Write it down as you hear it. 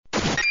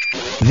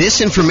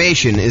This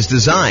information is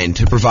designed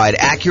to provide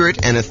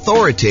accurate and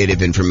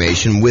authoritative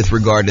information with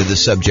regard to the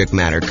subject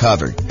matter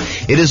covered.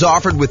 It is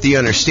offered with the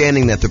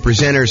understanding that the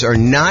presenters are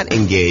not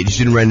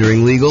engaged in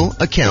rendering legal,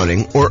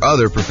 accounting, or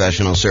other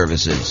professional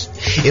services.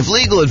 If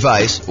legal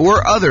advice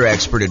or other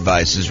expert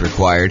advice is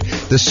required,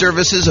 the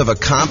services of a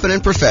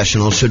competent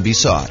professional should be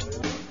sought.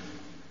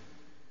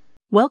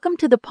 Welcome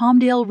to the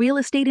Palmdale Real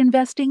Estate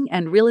Investing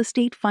and Real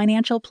Estate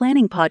Financial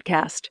Planning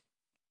Podcast.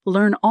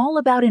 Learn all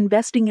about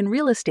investing in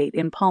real estate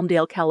in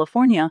Palmdale,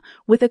 California,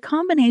 with a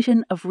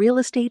combination of real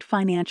estate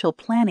financial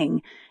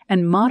planning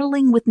and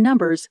modeling with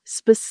numbers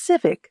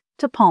specific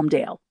to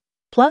Palmdale,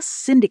 plus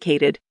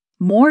syndicated,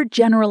 more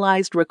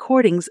generalized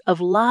recordings of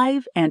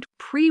live and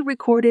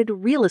pre-recorded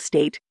real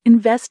estate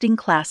investing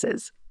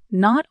classes,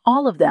 not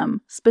all of them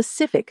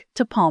specific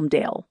to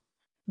Palmdale.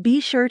 Be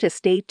sure to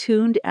stay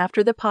tuned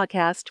after the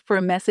podcast for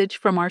a message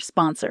from our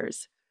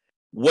sponsors.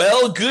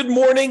 Well, good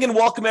morning and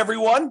welcome,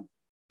 everyone.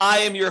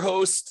 I am your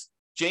host,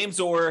 James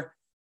Orr,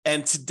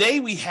 and today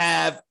we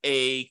have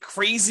a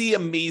crazy,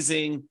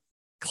 amazing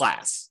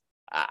class.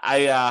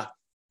 I've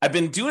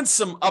been doing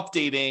some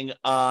updating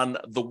on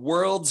the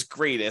world's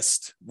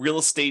greatest real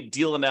estate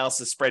deal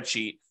analysis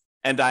spreadsheet,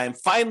 and I am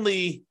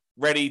finally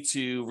ready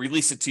to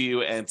release it to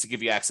you and to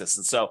give you access.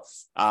 And so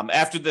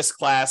after this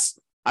class,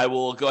 I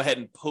will go ahead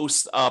and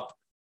post up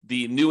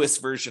the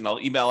newest version. I'll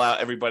email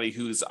out everybody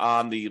who's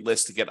on the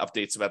list to get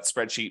updates about the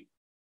spreadsheet,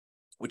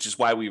 which is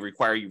why we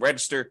require you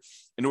register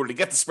in order to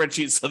get the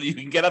spreadsheet so that you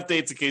can get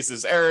updates in case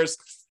there's errors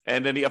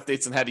and any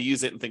updates on how to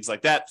use it and things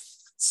like that.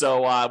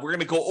 So we're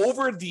going to go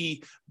over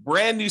the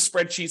brand new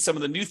spreadsheet, some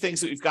of the new things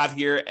that we've got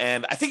here,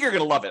 and I think you're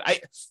going to love it.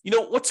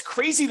 What's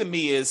crazy to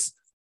me is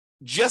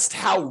just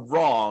how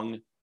wrong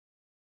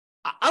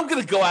I'm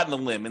going to go out on a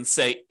limb and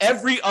say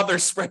every other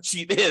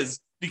spreadsheet is,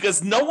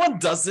 because no one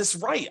does this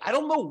right. I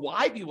don't know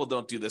why people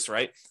don't do this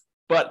right,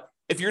 but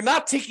if you're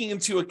not taking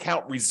into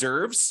account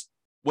reserves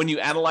when you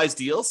analyze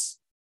deals,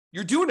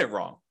 you're doing it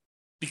wrong,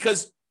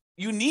 because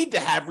you need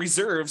to have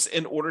reserves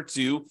in order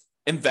to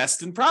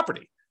invest in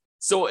property.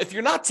 So if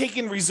you're not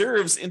taking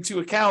reserves into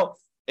account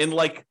in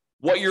like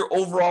what your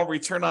overall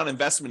return on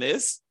investment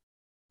is,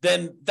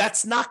 then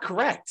that's not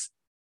correct.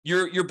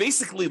 You're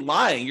basically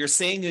lying. You're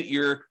saying that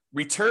your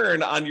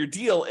return on your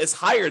deal is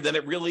higher than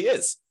it really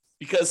is,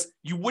 because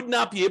you would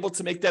not be able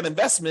to make that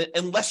investment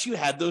unless you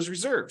had those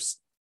reserves.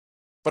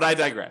 But I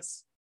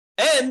digress.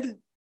 And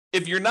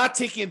if you're not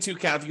taking into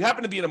account, if you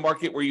happen to be in a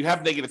market where you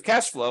have negative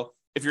cash flow,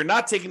 if you're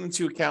not taking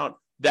into account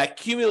that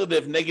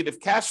cumulative negative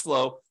cash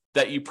flow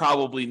that you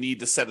probably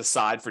need to set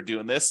aside for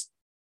doing this,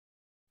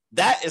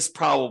 that is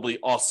probably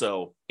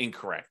also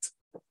incorrect.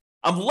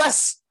 I'm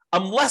less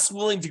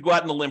willing to go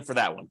out on a limb for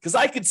that one, because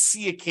I could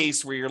see a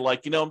case where you're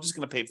like, I'm just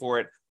going to pay for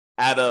it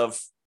out of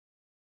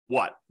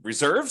what?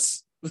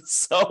 Reserves?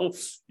 So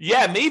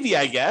yeah, maybe,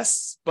 I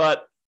guess,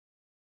 but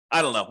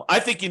I don't know.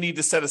 I think you need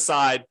to set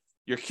aside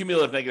your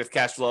cumulative negative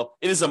cash flow.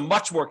 It is a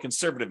much more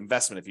conservative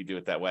investment if you do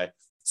it that way.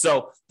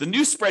 So the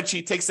new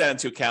spreadsheet takes that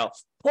into account.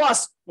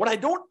 Plus, what I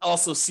don't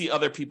also see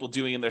other people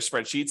doing in their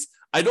spreadsheets,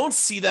 I don't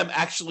see them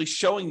actually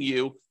showing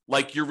you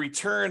like your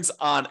returns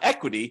on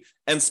equity,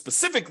 and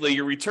specifically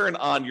your return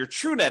on your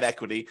true net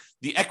equity,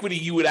 the equity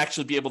you would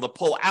actually be able to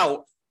pull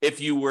out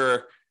if you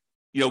were,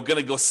 going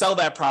to go sell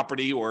that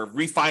property or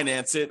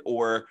refinance it,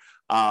 or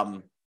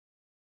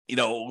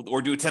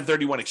or do a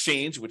 1031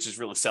 exchange, which is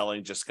really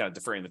selling, just kind of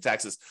deferring the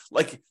taxes.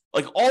 Like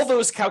all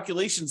those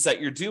calculations that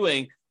you're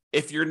doing,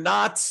 if you're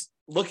not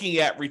looking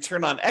at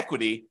return on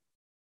equity,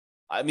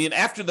 I mean,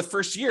 after the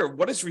first year,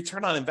 what does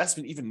return on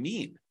investment even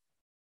mean?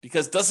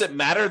 Because does it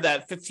matter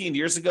that 15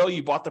 years ago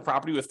you bought the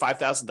property with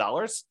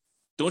 $5,000?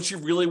 Don't you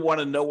really want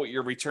to know what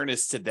your return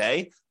is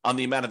today on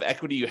the amount of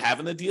equity you have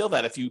in the deal,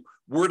 that if you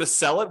were to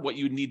sell it, what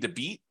you would need to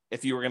beat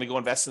if you were going to go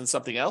invest in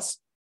something else?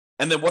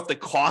 And then what the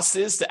cost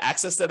is to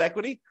access that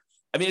equity?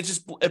 I mean,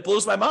 it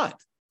blows my mind.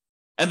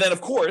 And then,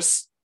 of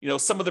course,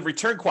 some of the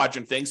return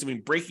quadrant things,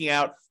 breaking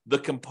out the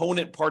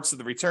component parts of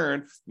the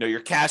return,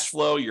 your cash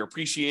flow, your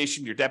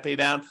appreciation, your debt pay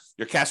down,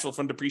 your cash flow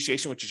from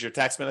depreciation, which is your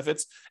tax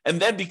benefits.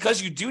 And then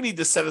because you do need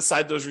to set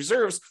aside those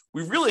reserves,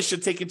 we really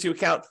should take into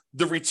account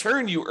the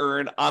return you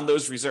earn on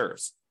those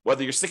reserves,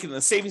 whether you're sticking in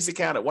a savings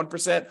account at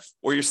 1%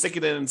 or you're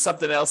sticking it in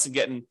something else and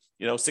getting,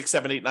 6,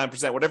 7, 8,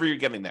 9%, whatever you're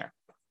getting there.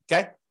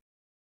 Okay.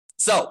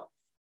 So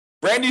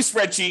brand new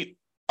spreadsheet,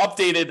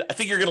 updated. I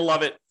think you're going to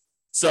love it.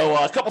 So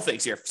a couple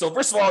things here. So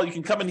first of all, you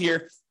can come in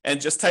here and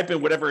just type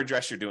in whatever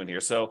address you're doing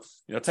here. So,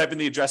 type in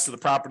the address of the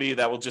property.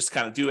 That will just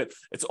kind of do it.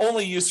 It's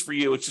only used for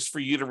you. It's just for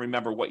you to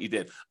remember what you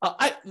did.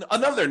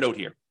 Another note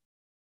here.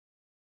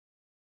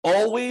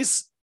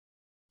 Always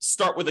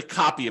start with a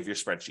copy of your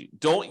spreadsheet.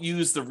 Don't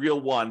use the real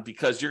one,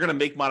 because you're going to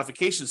make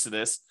modifications to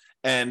this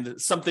and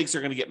some things are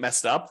going to get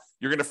messed up.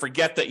 You're going to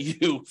forget that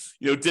you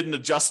did an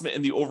adjustment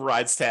in the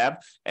overrides tab,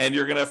 and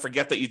you're going to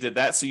forget that you did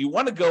that. So you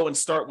want to go and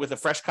start with a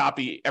fresh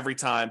copy every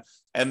time,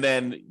 and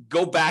then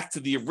go back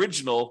to the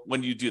original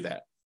when you do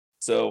that.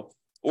 So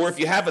Or if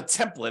you have a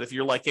template, if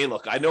you're like, hey,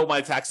 look, I know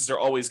my taxes are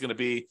always going to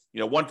be,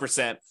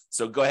 1%.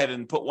 So go ahead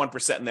and put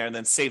 1% in there and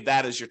then save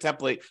that as your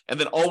template. And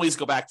then always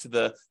go back to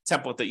the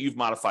template that you've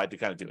modified to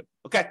kind of do it.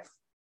 Okay.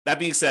 That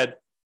being said,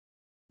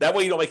 that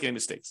way you don't make any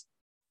mistakes.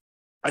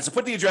 All right. So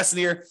put the address in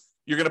here.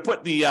 You're going to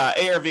put the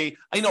ARV.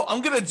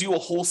 I'm going to do a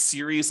whole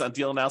series on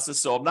deal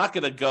analysis. So I'm not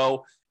going to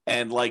go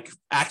and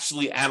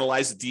actually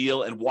analyze a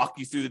deal and walk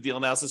you through the deal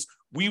analysis.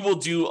 We will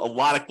do a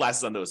lot of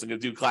classes on those. I'm going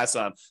to do a class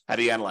on how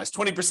do you analyze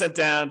 20%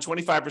 down,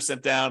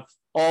 25% down,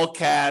 all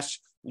cash,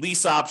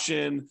 lease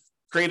option,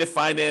 creative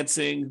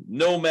financing,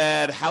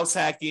 nomad, house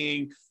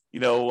hacking,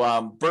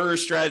 BRRRR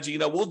strategy.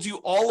 We'll do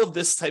all of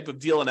this type of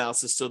deal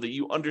analysis so that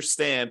you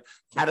understand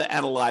how to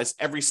analyze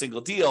every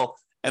single deal.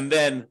 And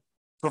then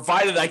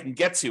provided I can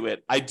get to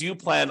it, I do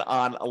plan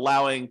on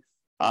allowing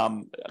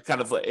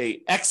kind of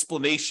a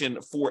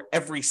explanation for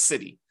every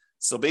city.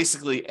 So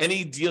basically,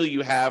 any deal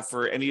you have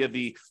for any of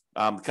the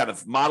kind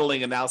of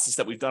modeling analysis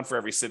that we've done for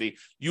every city,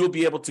 you will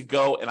be able to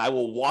go and I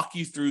will walk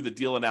you through the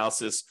deal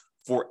analysis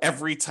for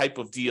every type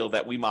of deal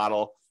that we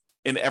model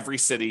in every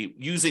city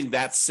using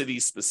that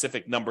city's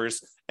specific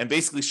numbers and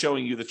basically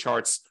showing you the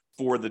charts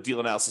for the deal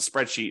analysis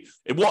spreadsheet.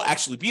 It won't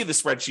actually be the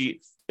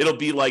spreadsheet. It'll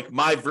be like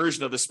my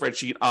version of the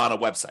spreadsheet on a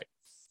website.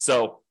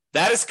 So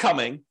that is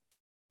coming.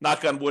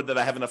 Knock on wood that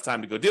I have enough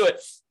time to go do it,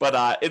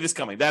 but it is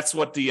coming. That's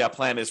what the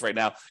plan is right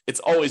now.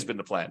 It's always been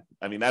the plan.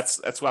 I mean,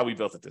 that's why we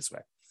built it this way.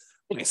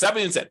 Okay, so that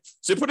being said,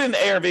 so you put it in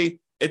the ARV.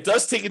 It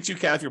does take into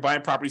account if you're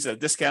buying properties at a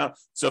discount.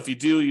 So if you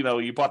do,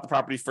 you bought the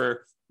property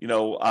for,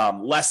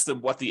 less than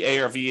what the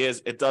ARV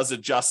is, it does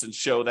adjust and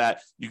show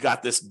that you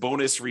got this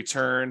bonus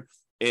return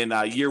in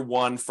year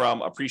one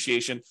from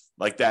appreciation,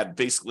 like that.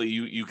 Basically,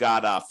 you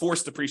got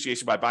forced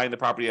appreciation by buying the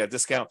property at a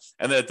discount.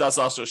 And then it does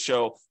also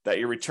show that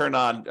your return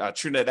on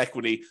true net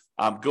equity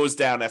goes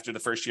down after the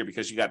first year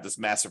because you got this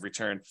massive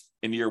return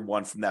in year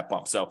one from that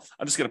bump. So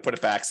I'm just going to put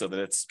it back so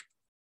that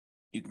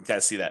you can kind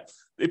of see that.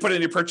 They put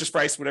in your purchase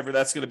price, whatever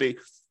that's going to be.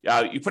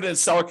 You put in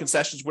seller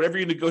concessions, whatever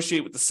you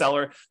negotiate with the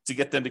seller to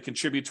get them to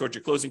contribute towards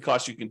your closing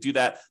costs, you can do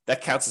that. That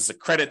counts as a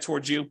credit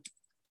towards you.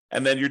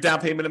 And then your down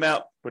payment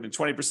amount, put in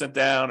 20%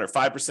 down or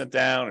 5%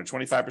 down or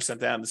 25%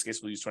 down. In this case,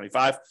 we'll use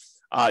 25.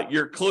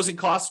 Your closing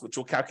costs, which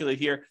we'll calculate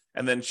here,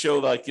 and then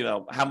show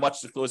how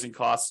much the closing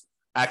costs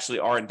actually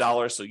are in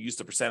dollars. So use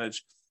the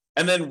percentage.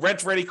 And then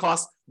rent ready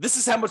costs. This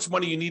is how much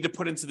money you need to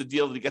put into the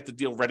deal to get the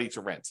deal ready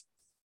to rent.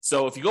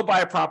 So if you go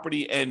buy a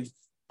property and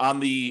on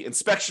the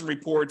inspection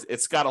report,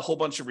 it's got a whole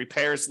bunch of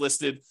repairs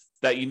listed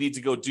that you need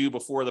to go do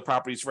before the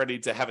property is ready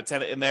to have a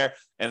tenant in there,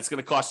 and it's going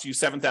to cost you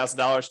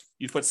 $7,000,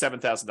 you put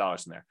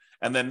 $7,000 in there.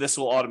 And then this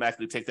will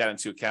automatically take that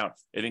into account.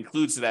 It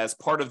includes it as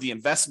part of the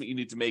investment you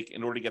need to make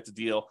in order to get the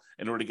deal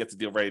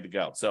ready to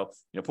go. So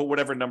put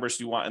whatever numbers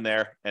you want in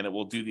there, and it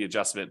will do the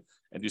adjustment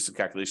and do some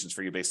calculations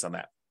for you based on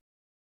that.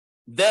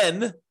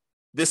 Then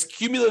this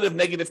cumulative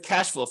negative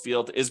cash flow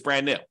field is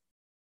brand new.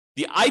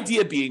 The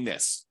idea being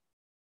this: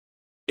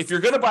 if you're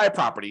going to buy a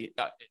property,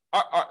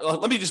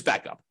 let me just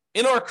back up.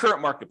 In our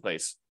current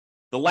marketplace,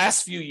 the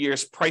last few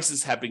years,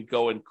 prices have been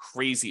going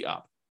crazy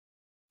up,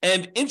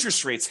 and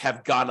interest rates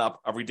have gone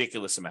up a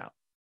ridiculous amount.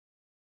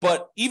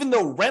 But even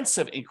though rents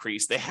have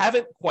increased, they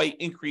haven't quite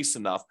increased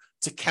enough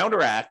to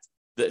counteract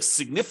the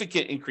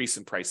significant increase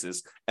in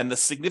prices and the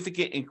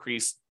significant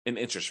increase in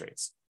interest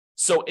rates.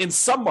 So in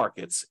some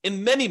markets,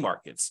 in many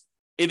markets,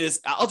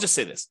 I'll just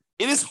say this,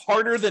 it is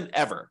harder than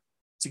ever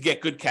to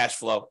get good cash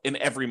flow in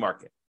every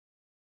market.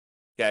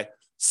 Okay.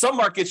 Some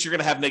markets, you're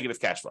going to have negative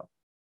cash flow,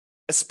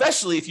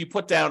 especially if you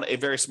put down a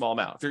very small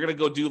amount. If you're going to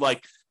go do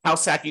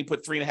house hacking,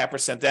 put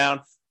 3.5%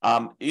 down,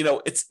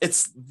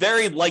 it's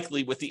very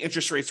likely with the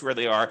interest rates where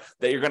they are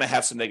that you're going to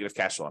have some negative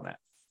cash flow on that.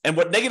 And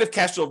what negative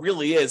cash flow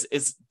really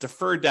is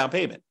deferred down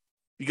payment.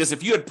 Because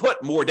if you had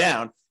put more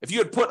down, if you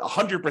had put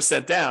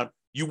 100% down,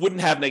 you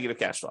wouldn't have negative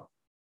cash flow,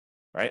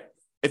 right?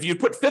 If you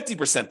put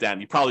 50%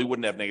 down, you probably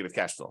wouldn't have negative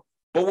cash flow.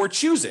 But we're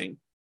choosing,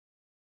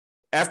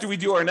 after we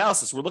do our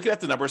analysis, we're looking at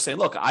the numbers saying,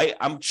 look,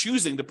 I'm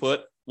choosing to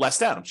put less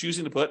down. I'm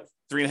choosing to put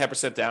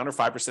 3.5% down or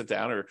 5%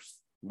 down or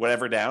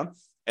whatever down.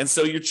 And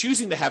so you're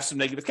choosing to have some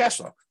negative cash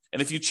flow.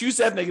 And if you choose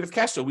to have negative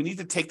cash flow, we need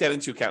to take that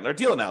into account in our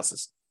deal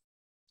analysis.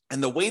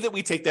 And the way that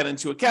we take that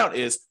into account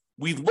is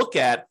we look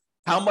at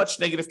how much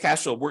negative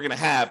cash flow we're going to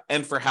have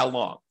and for how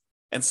long.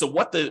 And so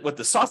what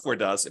the software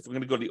does, if we're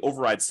going to go to the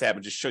overrides tab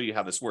and just show you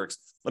how this works,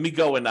 let me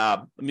go and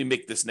let me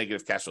make this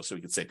negative cash flow so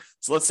we can see.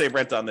 So let's say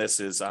rent on this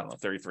is, I don't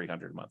know,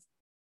 $3,300 a month.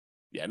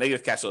 Yeah,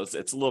 negative cash flow, it's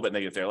a little bit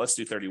negative there. Let's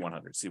do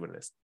 $3,100, see what it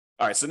is.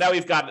 All right, so now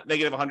we've got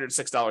negative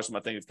 $106 a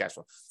month negative cash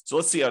flow. So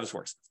let's see how this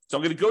works. So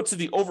I'm going to go to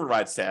the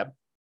overrides tab.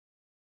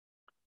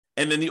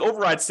 And in the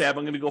overrides tab,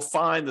 I'm going to go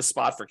find the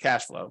spot for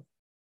cash flow,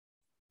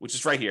 which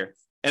is right here.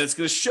 And it's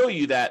going to show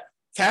you that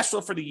cash flow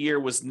for the year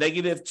was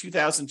negative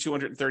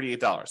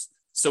 $2,238.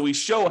 So we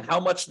show how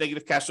much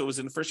negative cash flow was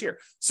in the first year.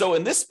 So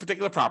in this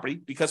particular property,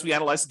 because we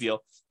analyzed the deal,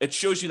 it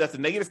shows you that the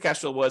negative cash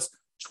flow was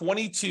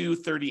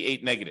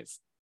 $2,238 negative.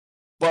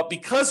 But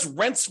because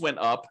rents went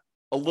up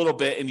a little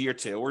bit in year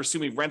two. We're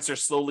assuming rents are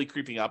slowly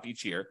creeping up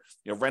each year.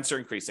 Rents are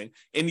increasing.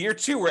 In year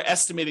two, we're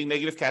estimating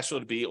negative cash flow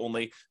to be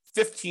only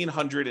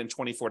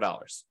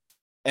 $1,524.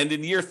 And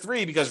in year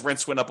three, because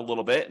rents went up a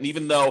little bit, and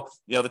even though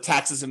the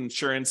taxes and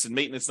insurance and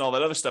maintenance and all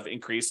that other stuff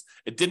increased,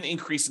 it didn't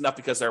increase enough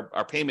because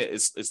our payment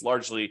is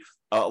largely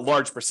a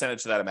large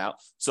percentage of that amount.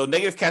 So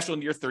negative cash flow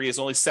in year three is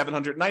only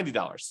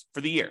 $790 for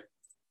the year.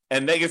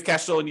 And negative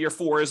cash flow in year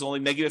four is only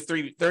negative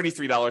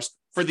 $33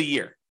 for the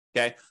year.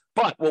 Okay.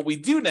 But what we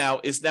do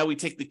now is we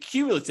take the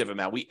cumulative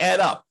amount. We add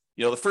up.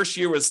 The first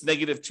year was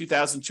negative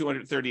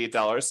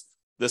 $2,238.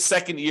 The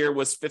second year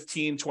was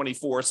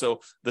 $1,524.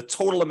 So the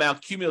total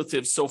amount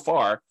cumulative so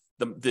far,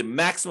 the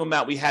maximum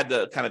amount we had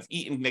to kind of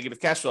eat in negative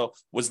cash flow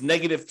was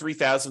negative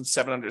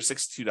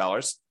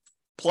 $3,762,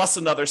 plus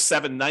another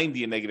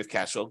 $790 in negative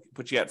cash flow,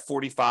 put you at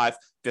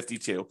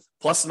 $4,552,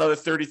 plus another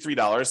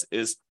 $33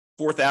 is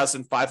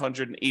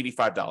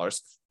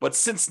 $4,585. But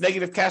since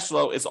negative cash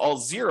flow is all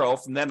zero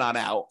from then on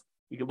out,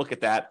 we can look at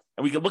that,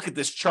 and we can look at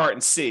this chart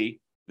and see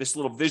this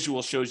little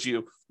visual shows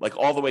you like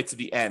all the way to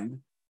the end.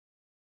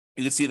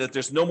 You can see that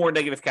there's no more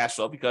negative cash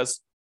flow because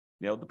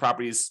the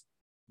property is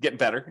getting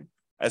better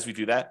as we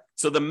do that.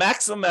 So the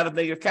maximum amount of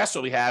negative cash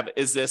flow we have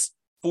is this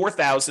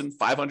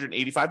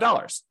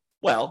 $4,585.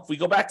 Well, if we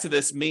go back to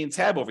this main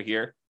tab over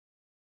here,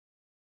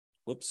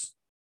 whoops.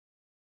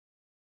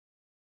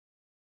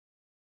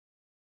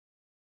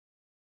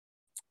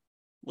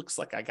 Looks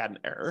like I got an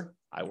error.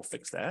 I will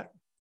fix that.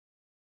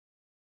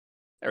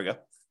 There we go.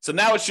 So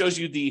now it shows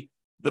you the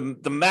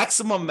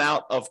maximum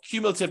amount of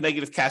cumulative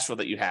negative cash flow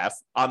that you have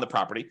on the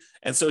property.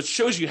 And so it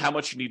shows you how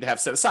much you need to have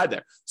set aside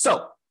there.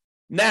 So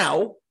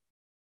now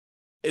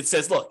it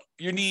says, look,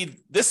 you need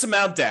this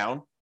amount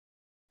down,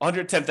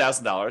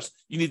 $110,000.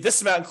 You need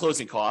this amount in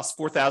closing costs,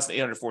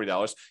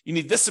 $4,840. You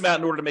need this amount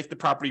in order to make the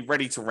property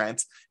ready to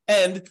rent.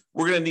 And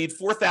we're going to need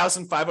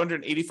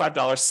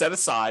 $4,585 set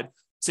aside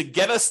to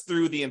get us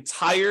through the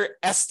entire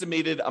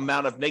estimated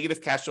amount of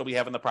negative cash flow we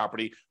have in the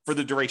property for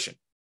the duration.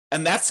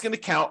 And that's going to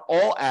count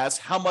all as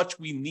how much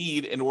we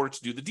need in order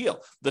to do the deal.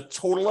 The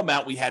total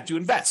amount we had to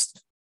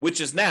invest, which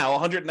is now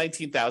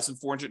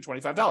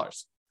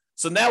 $119,425.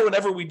 So now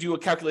whenever we do a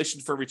calculation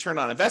for return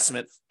on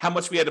investment, how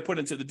much we had to put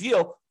into the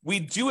deal, we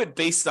do it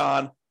based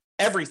on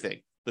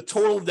everything: the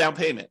total down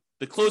payment,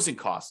 the closing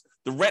costs,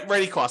 the rent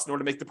ready costs in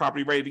order to make the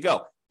property ready to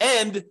go,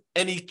 and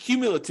any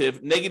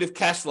cumulative negative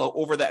cash flow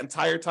over that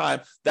entire time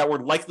that we're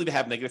likely to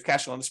have negative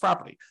cash flow on this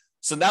property.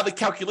 So now the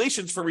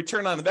calculations for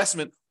return on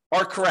investment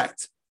are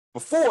correct.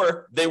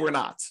 Before, they were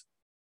not.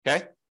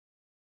 Okay?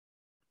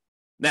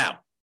 Now,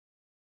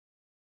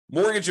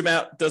 mortgage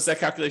amount does that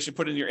calculation,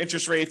 put in your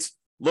interest rates,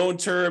 loan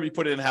term, you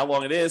put in how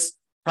long it is.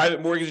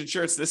 Private mortgage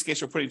insurance, in this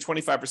case, we're putting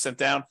 25%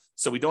 down.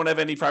 So we don't have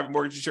any private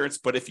mortgage insurance.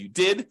 But if you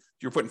did, if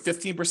you're putting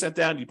 15%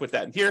 down, you put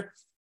that in here.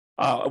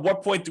 At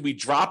what point do we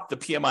drop the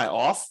PMI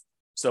off?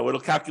 So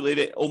it'll calculate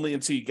it only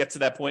until you get to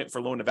that point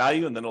for loan to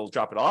value, and then it'll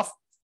drop it off.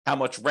 How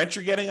much rent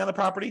you're getting on the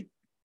property.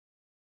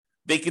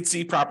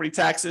 Vacancy, property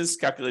taxes,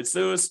 calculates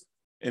those.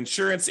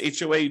 Insurance,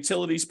 HOA,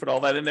 utilities, put all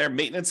that in there.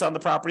 Maintenance on the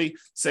property,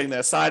 setting that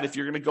aside. If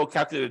you're going to go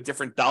calculate a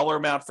different dollar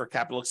amount for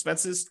capital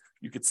expenses,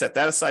 you could set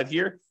that aside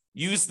here.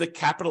 Use the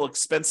capital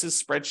expenses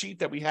spreadsheet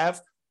that we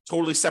have,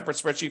 totally separate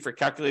spreadsheet for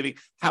calculating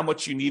how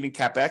much you need in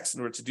CapEx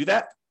in order to do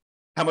that.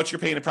 How much you're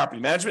paying in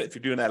property management, if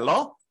you're doing that at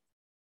all,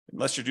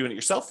 unless you're doing it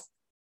yourself.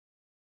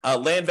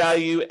 Land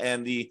value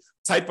and the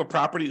type of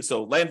property.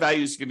 So land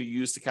value is going to be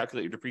used to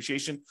calculate your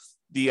depreciation.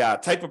 The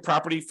type of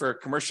property for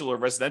commercial or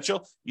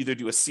residential, either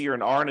do a C or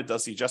an R, and it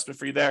does the adjustment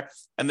for you there.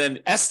 And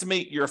then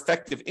estimate your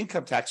effective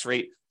income tax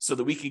rate so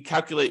that we can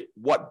calculate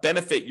what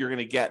benefit you're going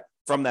to get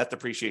from that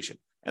depreciation.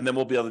 And then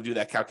we'll be able to do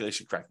that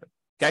calculation correctly.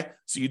 Okay,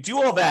 so you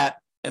do all that,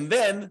 and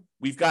then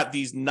we've got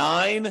these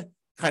 9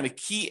 kind of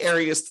key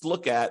areas to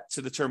look at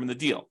to determine the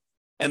deal.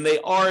 And they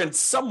are in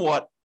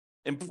somewhat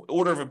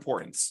order of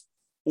importance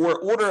or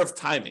order of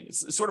timing.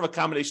 It's sort of a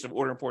combination of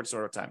order of importance and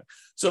order of timing.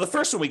 So the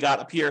first one we got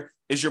up here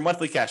is your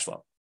monthly cash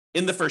flow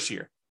in the first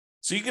year.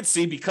 So you can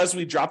see, because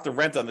we dropped the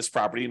rent on this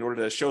property in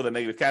order to show the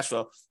negative cash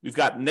flow, we've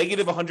got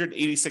negative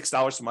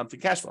 $186 a month in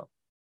cash flow.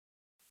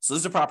 So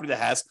this is a property that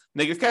has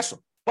negative cash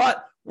flow.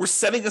 But we're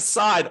setting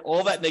aside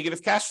all that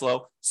negative cash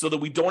flow so that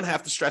we don't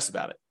have to stress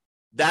about it.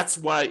 That's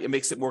why it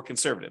makes it more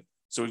conservative.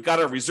 So we've got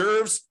our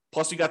reserves,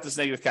 plus we got this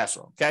negative cash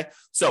flow, okay?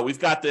 So we've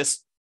got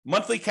this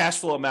monthly cash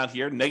flow amount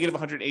here, negative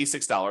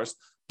 $186,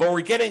 but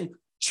we're getting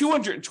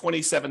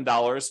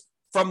 $227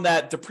 from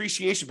that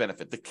depreciation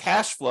benefit, the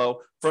cash flow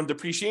from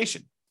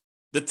depreciation,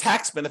 the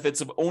tax benefits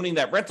of owning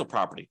that rental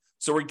property.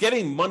 So we're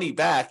getting money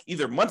back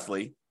either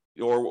monthly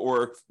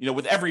or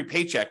with every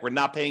paycheck. We're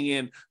not paying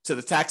in to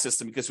the tax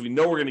system because we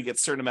know we're going to get a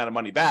certain amount of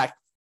money back,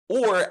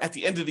 or at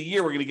the end of the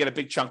year, we're going to get a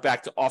big chunk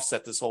back to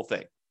offset this whole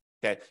thing.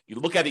 Okay, you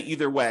look at it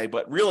either way,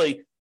 but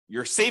really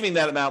you're saving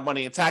that amount of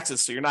money in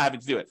taxes, so you're not having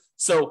to do it.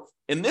 So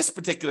in this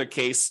particular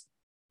case,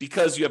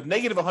 because you have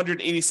negative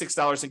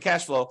 $186 in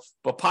cash flow,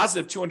 but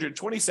positive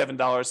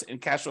 $227 in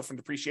cash flow from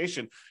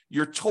depreciation,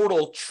 your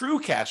total true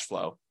cash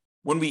flow,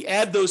 when we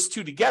add those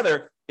two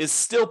together, is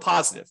still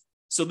positive.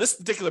 So this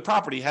particular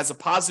property has a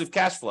positive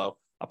cash flow,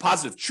 a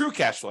positive true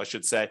cash flow, I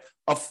should say,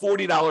 of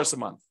 $40 a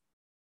month.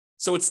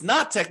 So it's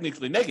not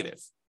technically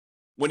negative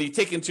when you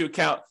take into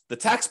account the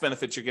tax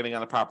benefits you're getting on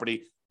the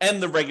property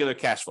and the regular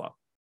cash flow.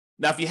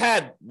 Now, if you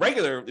had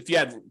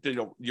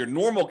your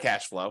normal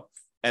cash flow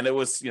and it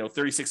was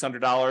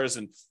 $3,600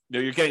 and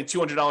you're getting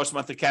 $200 a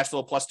month of cash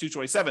flow plus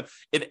 $227,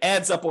 it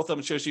adds up both of them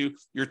and shows you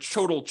your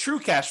total true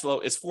cash flow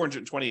is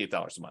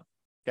 $428 a month.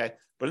 Okay,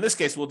 but in this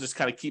case, we'll just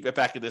kind of keep it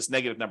back at this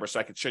negative number so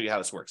I can show you how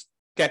this works.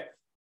 Okay,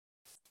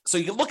 so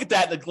you can look at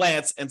that at a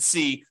glance and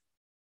see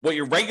what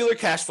your regular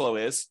cash flow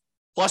is,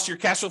 plus your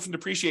cash flow from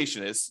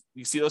depreciation is.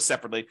 You see those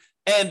separately,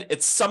 and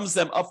it sums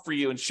them up for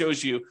you and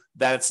shows you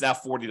that it's now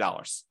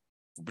 $40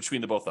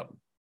 between the both of them.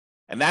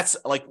 And that's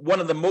like one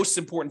of the most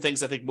important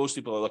things I think most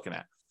people are looking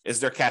at is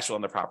their cash flow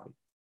on the property.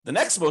 The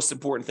next most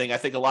important thing I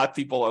think a lot of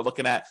people are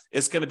looking at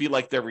is going to be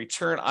like their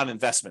return on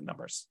investment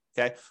numbers.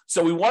 Okay,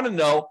 so we want to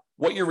know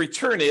what your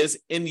return is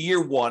in year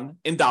one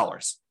in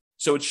dollars.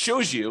 So it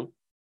shows you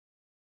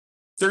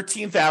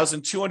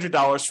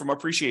 $13,200 from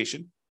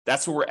appreciation.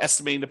 That's where we're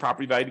estimating the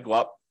property value to go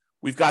up.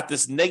 We've got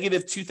this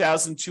negative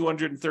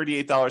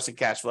 $2,238 in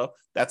cash flow.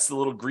 That's the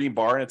little green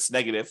bar, and it's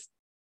negative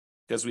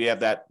because we have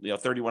that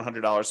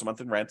 $3,100 a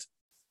month in rent.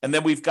 And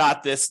then we've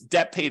got this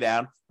debt pay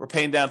down. We're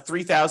paying down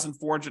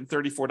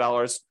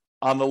 $3,434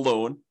 on the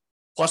loan,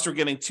 plus we're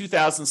getting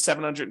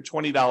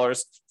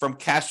 $2,720 from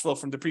cash flow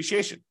from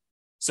depreciation.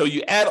 So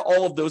you add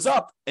all of those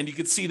up, and you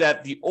can see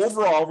that the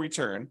overall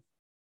return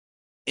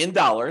in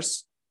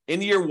dollars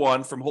in year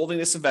one from holding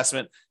this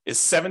investment is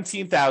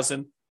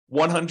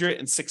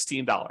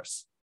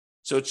 $17,116.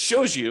 So it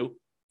shows you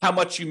how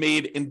much you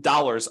made in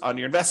dollars on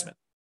your investment.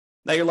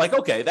 Now you're like,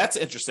 okay, that's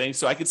interesting.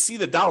 So I could see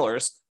the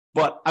dollars,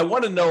 but I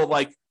want to know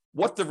like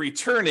what the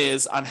return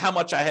is on how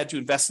much I had to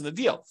invest in the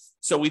deal.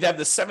 So we'd have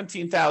the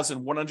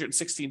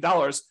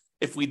 $17,116.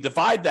 If we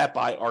divide that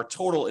by our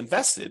total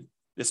invested,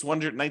 this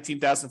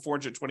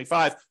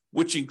 $119,425,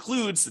 which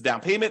includes the down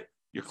payment,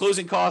 your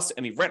closing costs,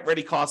 any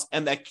rent-ready costs,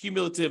 and that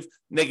cumulative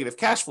negative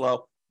cash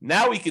flow,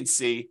 now we can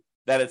see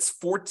that it's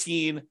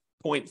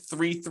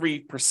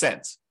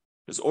 14.33%.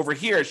 Because over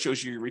here, it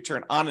shows you your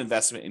return on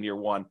investment in year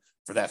one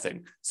for that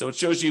thing. So it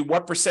shows you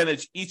what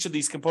percentage each of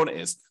these component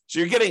is. So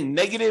you're getting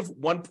negative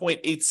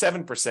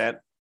 1.87%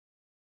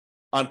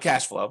 on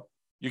cash flow.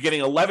 You're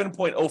getting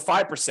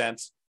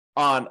 11.05%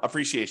 on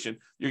appreciation.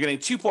 You're getting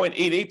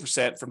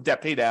 2.88% from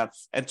debt pay down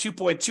and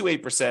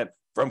 2.28%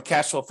 from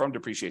cash flow from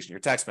depreciation, your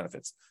tax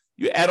benefits.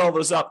 You add all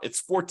those up,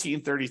 it's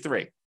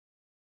 1433.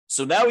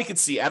 So now we can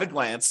see at a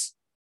glance,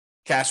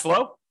 cash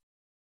flow,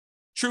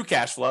 true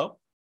cash flow,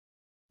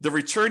 the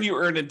return you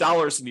earned in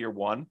dollars in year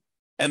one,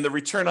 and the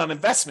return on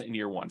investment in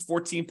year one,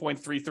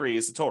 14.33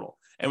 is the total.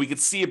 And we can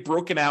see it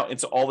broken out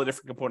into all the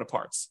different component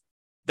parts.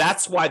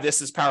 That's why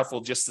this is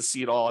powerful, just to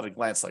see it all at a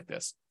glance like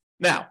this.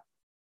 Now,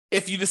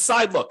 if you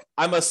decide, look,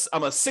 I'm a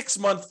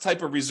 6-month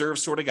type of reserve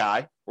sort of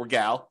guy or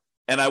gal,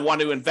 and I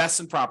want to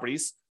invest in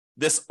properties,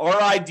 this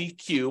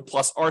RIDQ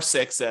plus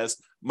R6 says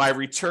my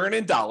return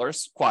in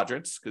dollars,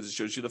 quadrants, because it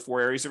shows you the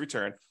 4 areas of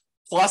return,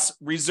 plus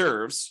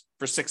reserves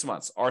for 6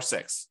 months,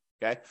 R6.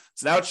 Okay,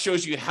 so now it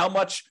shows you how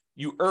much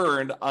you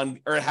earned on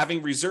or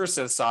having reserves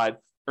set aside,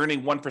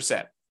 earning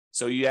 1%.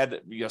 So you had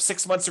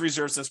 6 months of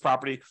reserves in this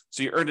property,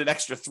 so you earned an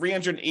extra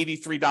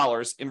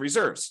 $383 in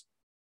reserves.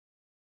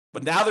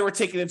 But now that we're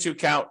taking into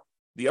account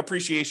the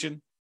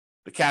appreciation,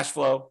 the cash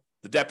flow,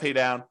 the debt pay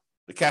down,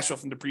 the cash flow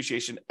from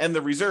depreciation, and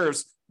the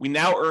reserves, we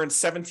now earn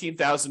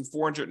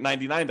 $17,499 in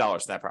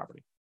that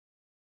property.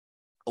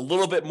 A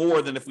little bit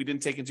more than if we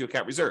didn't take into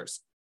account reserves.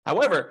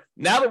 However,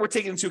 now that we're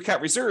taking into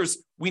account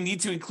reserves, we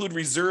need to include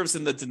reserves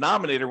in the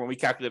denominator when we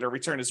calculate our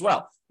return as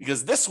well,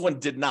 because this one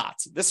did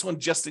not. This one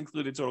just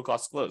included total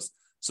cost to close.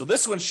 So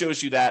this one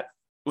shows you that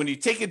when you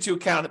take into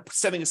account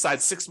setting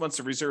aside 6 months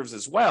of reserves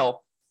as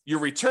well, your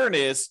return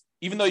is,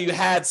 even though you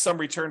had some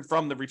return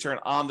from the return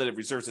on the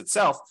reserves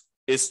itself,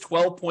 is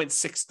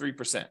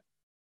 12.63%.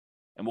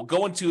 And we'll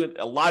go into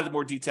a lot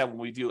more detail when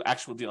we do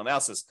actual deal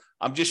analysis.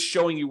 I'm just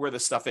showing you where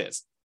this stuff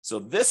is. So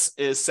this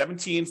is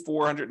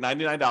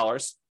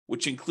 $17,499,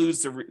 which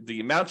includes the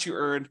amount you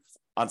earned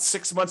on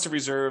 6 months of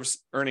reserves,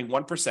 earning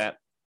 1%.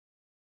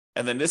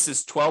 And then this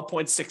is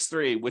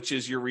 12.63, which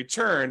is your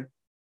return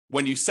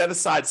when you set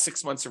aside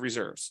 6 months of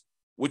reserves,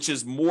 which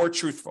is more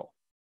truthful.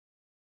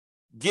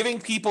 Giving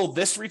people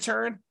this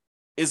return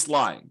is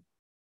lying,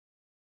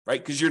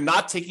 right? Because you're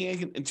not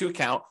taking into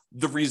account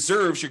the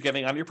reserves you're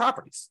getting on your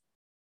properties.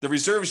 The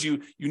reserves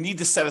you need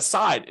to set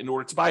aside in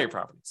order to buy your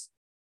properties.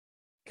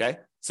 Okay?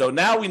 So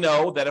now we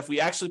know that if we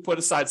actually put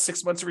aside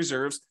 6 months of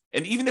reserves,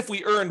 and even if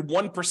we earn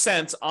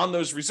 1% on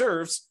those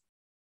reserves,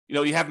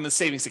 you have in the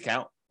savings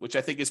account, which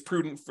I think is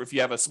prudent for if you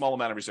have a small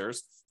amount of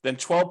reserves, then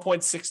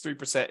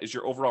 12.63% is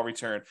your overall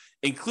return,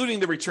 including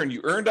the return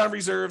you earned on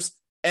reserves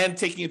and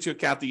taking into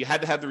account that you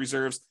had to have the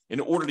reserves in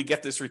order to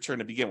get this return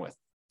to begin with.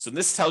 So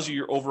this tells you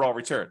your overall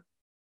return.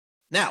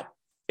 Now,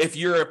 if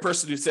you're a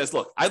person who says,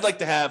 look, I'd like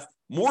to have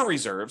more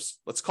reserves,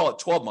 let's call it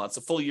 12 months,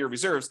 a full year of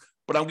reserves,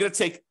 but I'm going to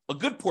take a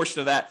good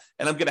portion of that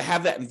and I'm going to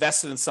have that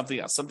invested in something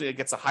else, something that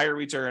gets a higher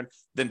return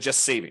than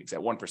just savings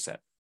at 1%.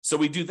 So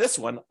we do this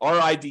one,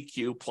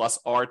 RIDQ plus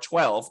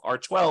R12.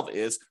 R12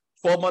 is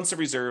 12 months of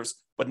reserves,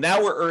 but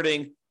now we're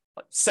earning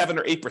 7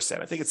 or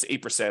 8%. I think it's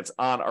 8%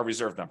 on our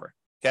reserve number.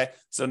 Okay.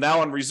 So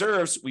now on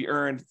reserves, we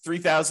earned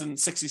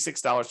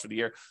 $3,066 for the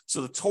year.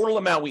 So the total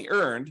amount we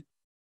earned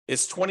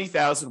is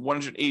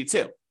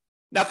 $20,182.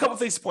 Now, a couple of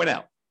things to point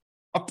out.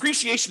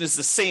 Appreciation is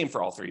the same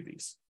for all three of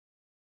these.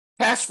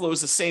 Cash flow is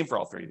the same for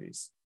all three of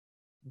these.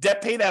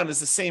 Debt pay down is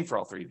the same for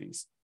all three of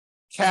these.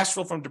 Cash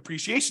flow from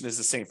depreciation is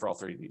the same for all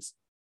three of these.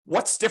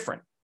 What's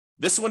different?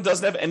 This one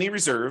doesn't have any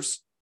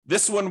reserves.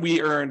 This one,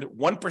 we earned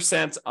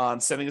 1% on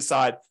setting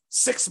aside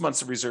 6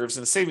 months of reserves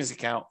in a savings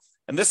account.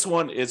 And this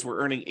one is we're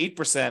earning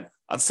 8%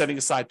 on setting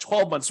aside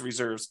 12 months of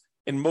reserves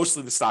in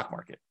mostly the stock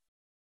market.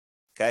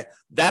 Okay,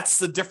 that's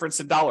the difference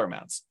in dollar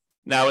amounts.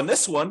 Now, in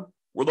this one,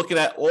 we're looking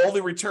at all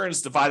the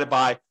returns divided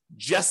by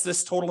just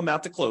this total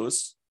amount to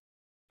close.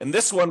 In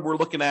this one, we're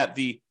looking at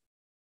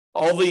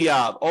all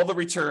the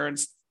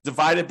returns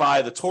divided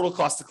by the total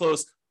cost to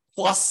close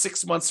plus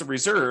 6 months of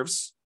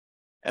reserves.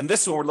 And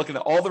this one, we're looking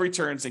at all the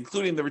returns,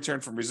 including the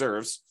return from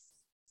reserves,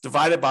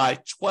 divided by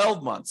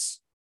 12 months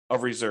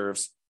of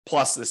reserves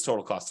plus this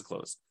total cost to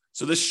close.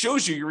 So this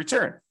shows you your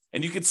return.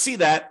 And you can see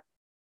that,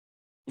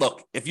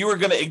 look, if you were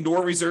going to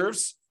ignore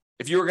reserves,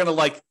 if you were going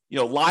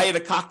to lie at a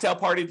cocktail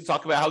party to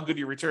talk about how good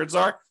your returns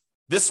are,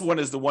 this one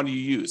is the one you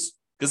use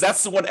because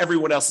that's the one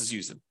everyone else is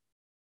using,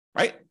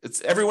 right?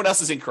 Everyone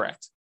else is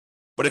incorrect.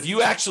 But if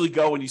you actually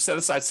go and you set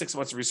aside 6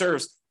 months of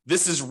reserves,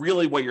 this is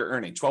really what you're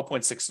earning,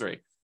 12.63.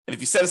 And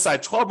if you set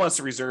aside 12 months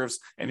of reserves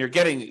and you're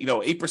getting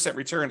 8%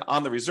 return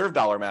on the reserve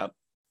dollar amount,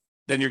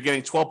 then you're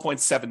getting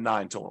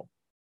 12.79 total.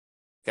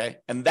 Okay.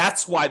 And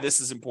that's why this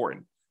is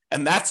important.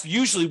 And that's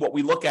usually what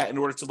we look at in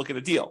order to look at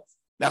a deal.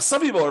 Now,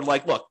 some people are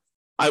like, look,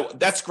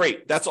 that's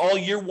great. That's all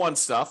year one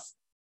stuff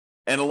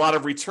and a lot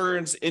of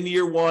returns in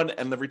year one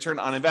and the return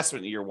on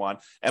investment in year one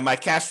and my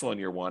cash flow in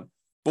year one.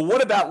 But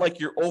what about like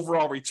your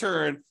overall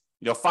return,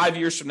 5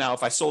 years from now,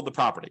 if I sold the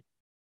property?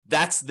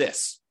 That's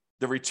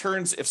the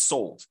returns if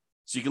sold.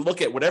 So you can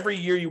look at whatever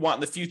year you want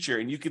in the future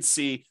and you could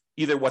see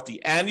either what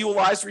the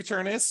annualized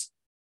return is,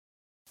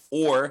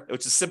 or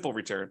which is simple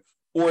return,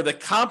 or the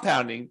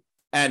compounding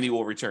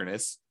annual return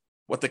is,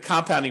 what the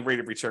compounding rate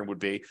of return would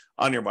be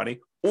on your money.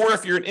 Or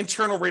if you're an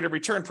internal rate of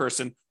return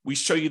person, we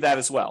show you that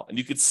as well. And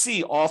you could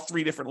see all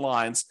three different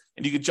lines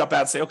and you could jump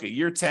out and say, okay,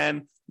 year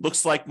 10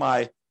 looks like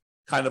my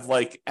kind of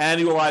like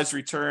annualized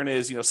return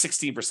is,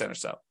 16% or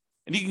so.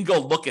 And you can go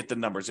look at the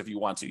numbers if you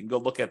want to. You can go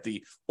look at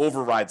the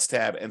overrides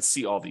tab and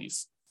see all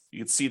these. You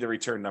can see the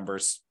return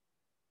numbers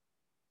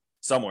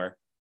somewhere.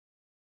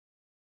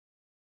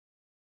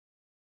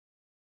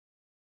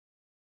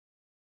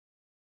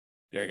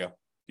 There you go.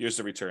 Here's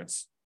the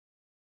returns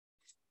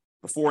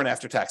before and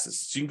after taxes.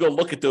 So you can go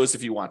look at those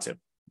if you want to,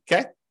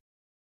 okay?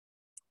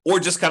 Or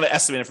just kind of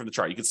estimate it from the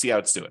chart. You can see how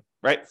it's doing,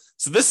 right?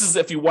 So this is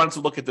if you wanted to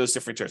look at those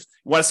different returns.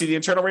 You want to see the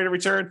internal rate of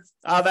return?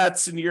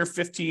 That's in year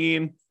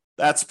 15.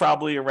 That's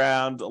probably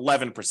around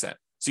 11%.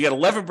 So you get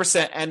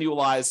 11%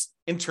 annualized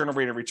internal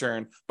rate of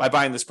return by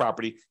buying this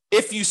property.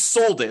 If you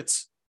sold it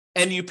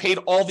and you paid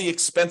all the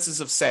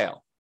expenses of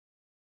sale,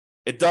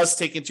 it does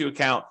take into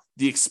account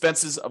the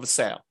expenses of a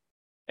sale.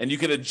 And you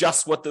can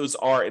adjust what those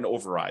are in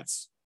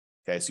overrides.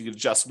 Okay, so you can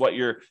adjust what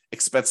your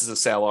expenses of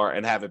sale are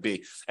and have it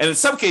be. And in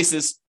some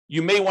cases,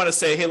 you may want to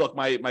say, hey, look,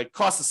 my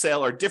costs of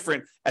sale are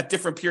different at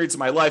different periods of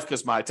my life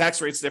because my tax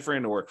rate's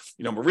different, or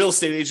I'm a real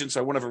estate agent, so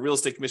I won't have a real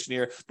estate commission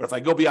here. But if I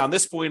go beyond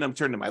this point, I'm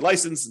turning my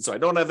license, and so I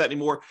don't have that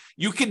anymore.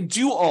 You can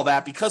do all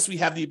that because we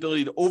have the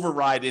ability to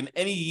override in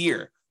any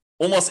year,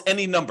 almost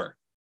any number.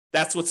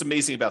 That's what's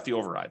amazing about the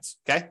overrides.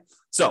 Okay,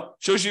 so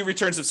shows you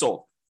returns if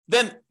sold.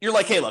 Then you're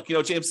like, hey, look,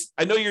 James,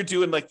 I know you're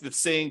doing like the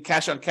saying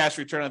cash on cash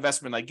return on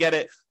investment. I get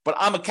it, but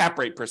I'm a cap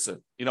rate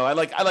person. I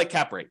like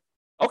cap rate.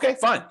 Okay,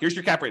 fine. Here's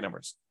your cap rate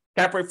numbers.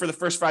 Cap rate for the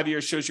first 5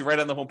 years shows you right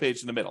on the homepage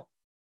in the middle,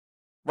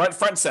 right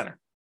front and center.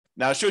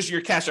 Now it shows you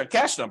your cash on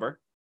cash number,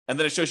 and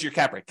then it shows you your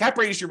cap rate. Cap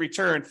rate is your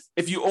return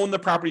if you own the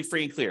property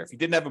free and clear, if you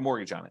didn't have a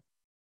mortgage on it.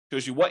 It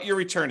shows you what your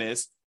return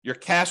is, your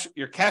cash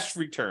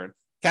return,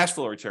 cash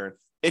flow return,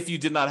 if you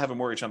did not have a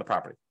mortgage on the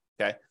property.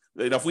 Okay.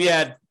 If we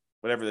had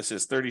whatever this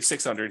is,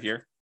 3,600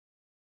 here,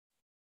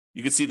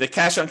 you can see the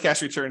cash on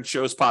cash return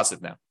shows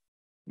positive now.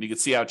 And you can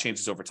see how it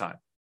changes over time.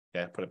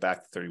 Okay, put it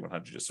back to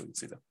 3,100 just so we can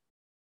see that.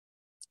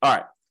 All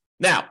right.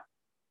 Now,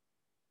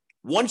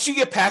 once you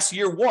get past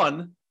year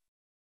one,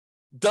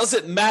 does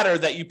it matter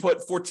that you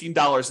put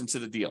 $14 into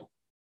the deal?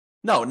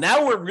 No,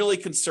 now we're really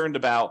concerned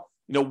about,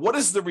 what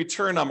is the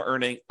return I'm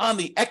earning on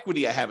the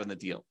equity I have in the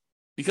deal?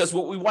 Because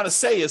what we want to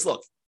say is,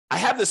 look, I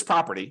have this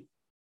property,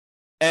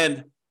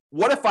 and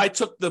what if I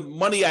took the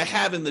money I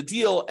have in the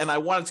deal and I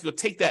wanted to go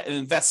take that and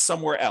invest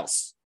somewhere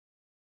else?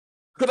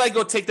 Could I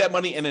go take that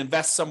money and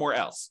invest somewhere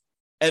else?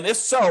 And if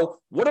so,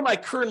 what am I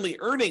currently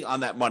earning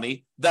on that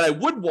money that I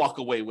would walk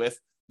away with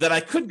that I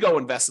could go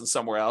invest in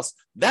somewhere else?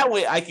 That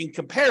way I can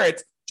compare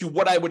it to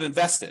what I would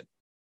invest in.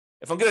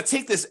 If I'm going to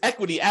take this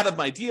equity out of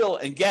my deal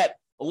and get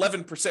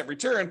 11%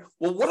 return.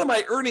 Well, what am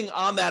I earning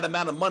on that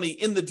amount of money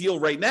in the deal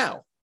right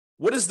now?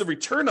 What is the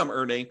return I'm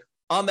earning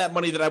on that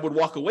money that I would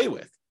walk away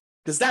with?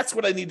 Because that's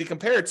what I need to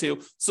compare it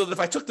to, so that if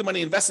I took the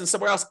money and invested in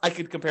somewhere else, I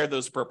could compare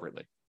those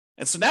appropriately.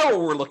 And so now what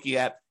we're looking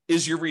at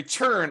is your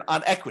return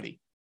on equity.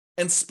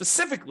 And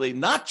specifically,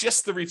 not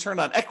just the return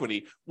on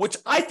equity, which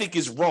I think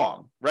is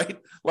wrong, right?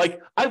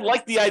 Like, I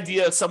like the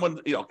idea of someone,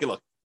 okay,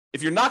 look,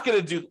 if you're not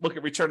going to look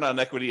at return on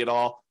equity at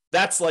all,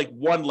 that's like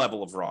one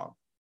level of wrong.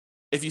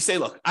 If you say,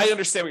 look, I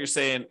understand what you're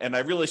saying, and I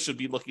really should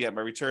be looking at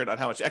my return on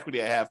how much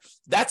equity I have,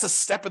 that's a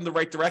step in the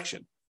right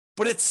direction.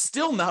 But it's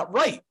still not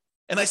right.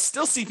 And I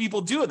still see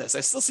people doing this.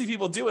 I still see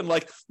people doing,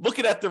 like,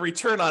 looking at the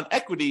return on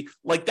equity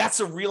like that's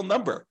a real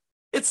number.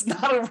 It's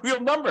not a real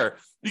number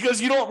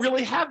because you don't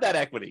really have that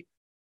equity.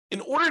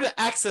 In order to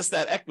access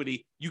that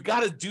equity, you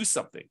got to do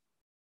something.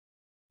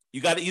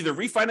 You got to either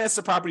refinance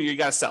the property or you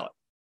got to sell it.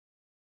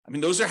 I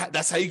mean,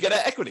 that's how you get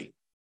at equity.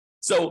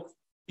 So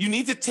you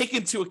need to take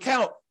into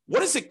account, what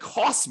does it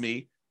cost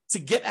me to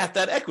get at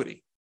that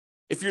equity?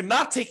 If you're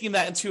not taking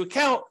that into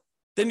account,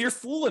 then you're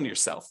fooling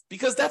yourself,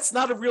 because that's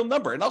not a real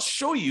number. And I'll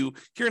show you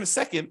here in a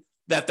second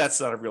that that's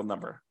not a real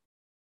number.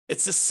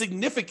 It's a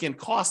significant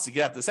cost to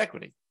get at this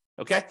equity.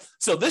 Okay.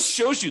 So this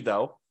shows you,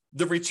 though,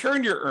 the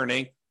return you're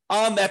earning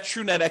on that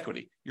true net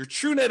equity. Your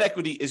true net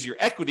equity is your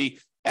equity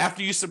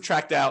after you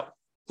subtract out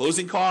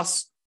closing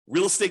costs,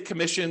 real estate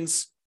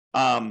commissions,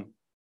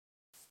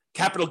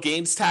 capital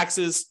gains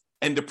taxes,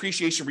 and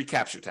depreciation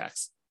recapture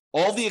tax.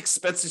 All the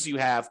expenses you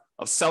have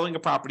of selling a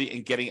property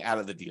and getting out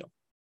of the deal.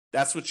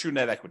 That's what true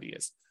net equity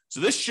is. So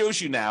this shows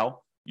you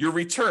now your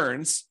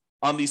returns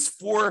on these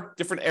 4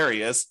 different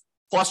areas,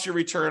 plus your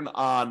return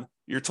on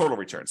your total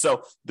return.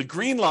 So the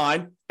green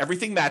line,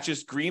 everything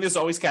matches. Green is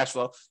always cash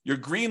flow. Your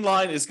green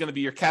line is going to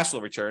be your cash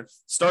flow return.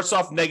 Starts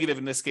off negative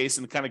in this case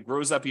and kind of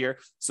grows up here,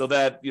 so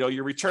that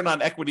your return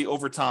on equity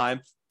over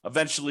time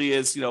eventually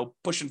is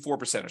pushing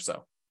 4% or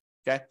so.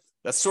 Okay,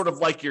 that's sort of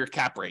like your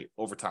cap rate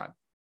over time.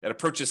 That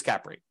approaches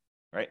cap rate,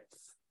 right?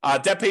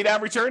 Debt pay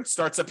down return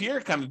starts up here,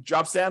 kind of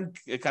drops down,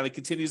 it kind of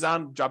continues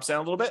on, drops down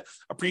a little bit.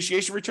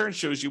 Appreciation return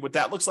shows you what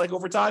that looks like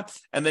over time.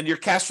 And then your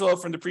cash flow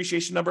from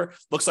depreciation number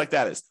looks like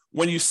that is.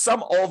 When you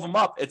sum all of them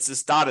up, it's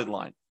this dotted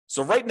line.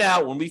 So right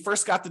now, when we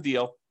first got the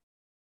deal,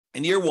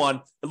 in year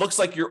 1, it looks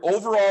like your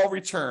overall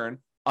return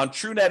on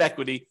true net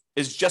equity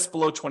is just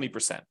below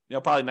 20%,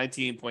 probably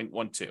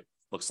 19.12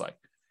 looks like.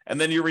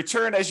 And then your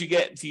return as you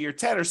get to year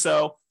 10 or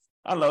so,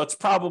 I don't know, it's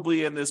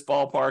probably in this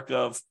ballpark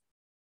of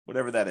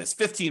whatever that is,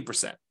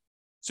 15%.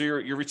 So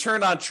your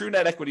return on true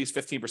net equity is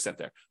 15%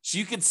 there. So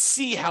you can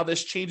see how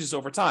this changes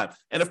over time.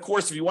 And of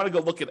course, if you want to go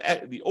look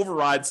at the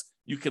overrides,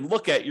 you can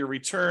look at your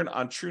return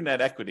on true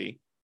net equity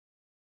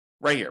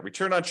right here,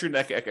 return on true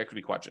net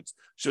equity quadrants.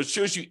 So it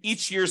shows you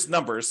each year's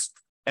numbers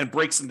and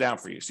breaks them down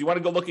for you. So you want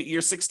to go look at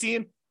year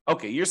 16?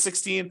 Okay, year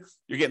 16,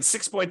 you're getting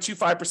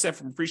 6.25%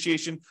 from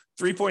appreciation,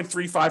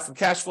 3.35 from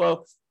cash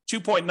flow,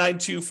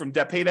 2.92 from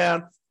debt pay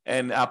down,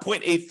 and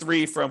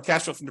 0.83 from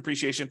cash flow from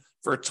depreciation,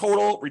 for a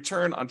total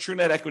return on true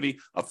net equity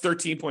of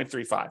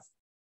 13.35.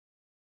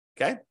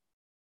 Okay?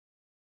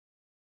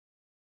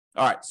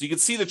 All right, so you can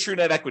see the true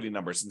net equity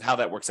numbers and how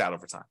that works out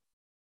over time.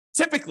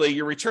 Typically,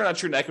 your return on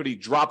true net equity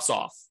drops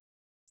off.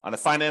 On a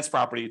finance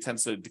property, it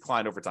tends to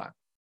decline over time.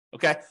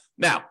 Okay?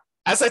 Now,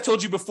 as I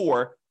told you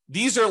before,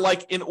 these are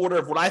like in order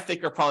of what I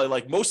think are probably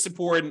like most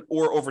important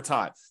or over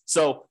time.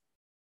 So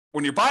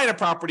when you're buying a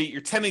property,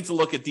 you're tending to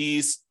look at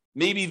these,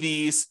 maybe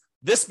these.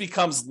 This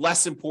becomes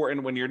less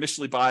important when you're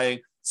initially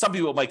buying. Some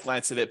people might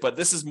glance at it, but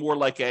this is more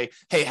like hey,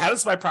 how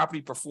does my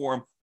property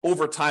perform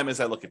over time as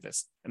I look at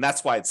this? And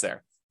that's why it's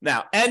there.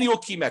 Now, annual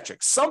key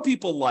metrics. Some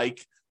people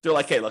they're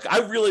like, hey, look, I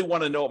really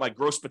want to know what my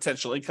gross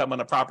potential income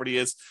on a property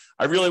is.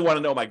 I really want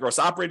to know what my gross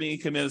operating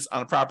income is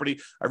on a property.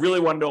 I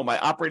really want to know what my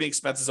operating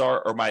expenses are,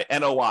 or my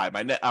NOI,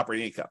 my net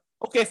operating income.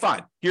 Okay,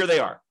 fine. Here they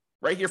are,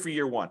 right here for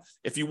year 1.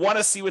 If you want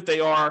to see what they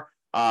are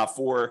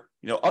for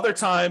other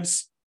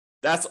times,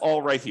 that's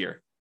all right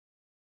here.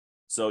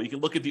 So you can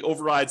look at the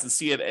overrides and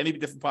see it at any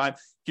different time.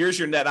 Here's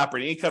your net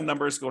operating income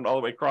numbers going all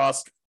the way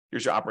across.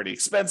 Here's your operating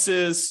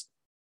expenses.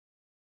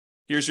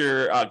 Here's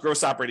your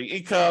gross operating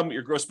income,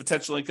 your gross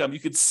potential income. You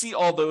could see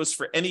all those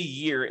for any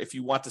year if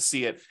you want to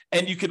see it,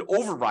 and you can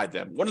override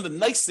them. One of the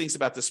nice things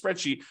about the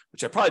spreadsheet,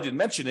 which I probably didn't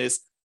mention,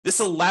 is this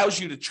allows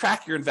you to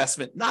track your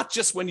investment, not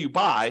just when you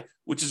buy,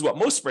 which is what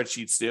most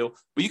spreadsheets do,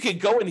 but you can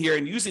go in here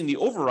and using the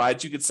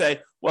overrides, you could say,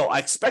 well, I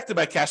expected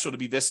my cash flow to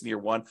be this in year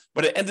 1,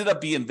 but it ended up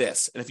being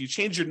this. And if you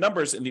change your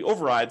numbers in the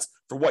overrides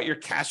for what your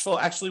cash flow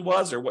actually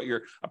was, or what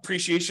your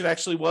appreciation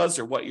actually was,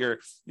 or what your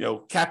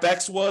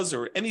CapEx was,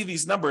 or any of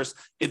these numbers,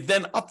 it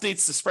then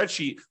updates the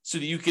spreadsheet so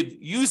that you could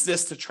use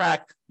this to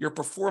track your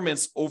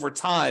performance over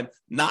time,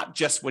 not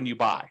just when you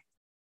buy.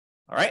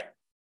 All right.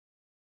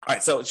 All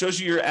right, so it shows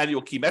you your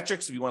annual key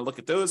metrics if you want to look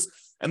at those.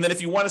 And then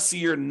if you want to see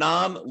your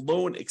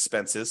non-loan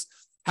expenses,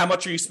 how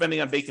much are you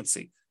spending on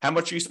vacancy? How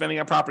much are you spending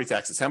on property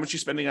taxes? How much are you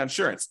spending on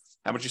insurance?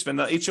 How much you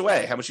spend on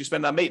HOA? How much you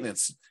spend on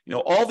maintenance?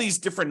 All these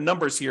different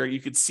numbers here, you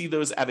could see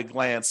those at a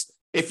glance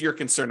if you're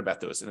concerned about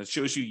those. And it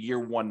shows you year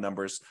one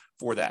numbers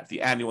for that,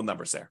 the annual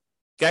numbers there.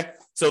 Okay.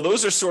 So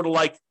those are sort of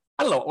like,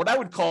 I don't know, what I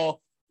would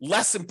call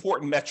less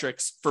important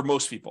metrics for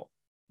most people.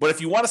 But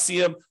if you want to see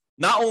them,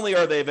 not only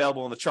are they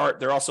available in the chart,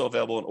 they're also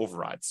available in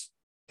overrides.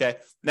 Okay.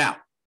 Now,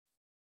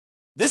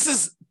 this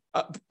is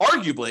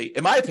arguably,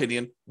 in my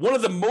opinion, one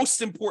of the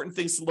most important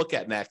things to look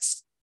at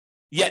next,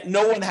 yet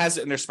no one has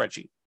it in their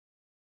spreadsheet.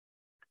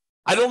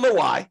 I don't know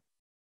why.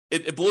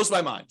 It blows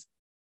my mind.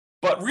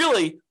 But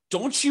really,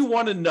 don't you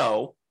want to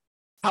know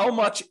how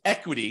much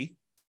equity,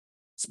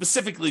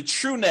 specifically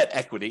true net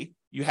equity,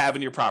 you have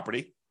in your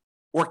property,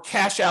 or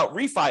cash out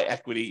refi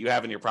equity you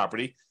have in your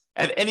property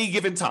at any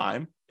given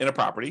time in a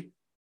property?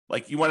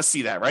 Like, you want to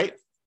see that, right?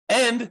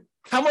 And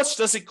how much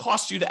does it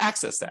cost you to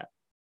access that?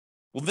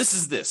 Well, this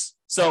is this.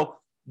 So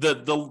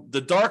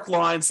the dark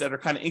lines that are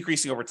kind of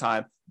increasing over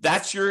time,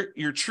 that's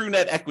your true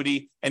net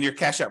equity and your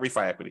cash out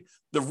refi equity.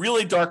 The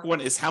really dark one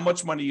is how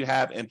much money you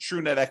have in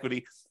true net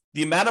equity,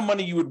 the amount of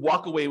money you would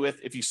walk away with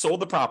if you sold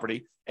the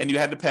property and you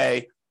had to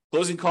pay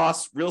closing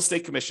costs, real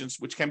estate commissions,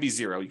 which can be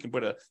zero. You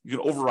can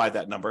override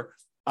that number.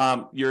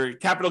 Your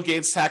capital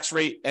gains tax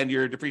rate and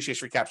your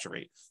depreciation recapture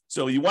rate.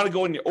 So you want to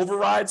go in your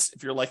overrides.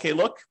 If you're like, hey,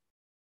 look,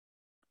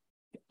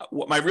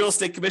 what my real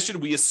estate commission,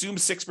 we assume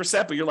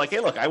 6%, but you're like, hey,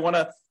 look, I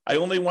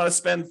only want to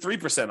spend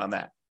 3% on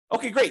that.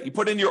 Okay, great. You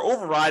put in your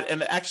override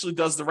and it actually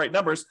does the right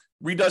numbers,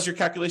 redoes your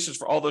calculations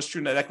for all those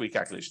true net equity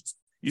calculations.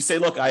 You say,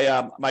 look,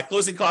 my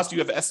closing costs, you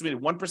have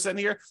estimated 1%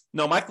 here.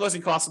 No, my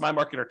closing costs in my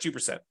market are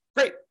 2%.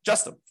 Great,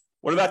 adjust them.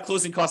 What about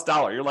closing cost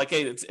dollar? You're like,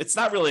 hey, it's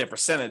not really a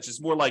percentage.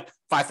 It's more like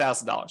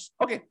 $5,000.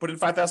 Okay, put in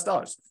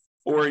 $5,000.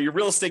 Or your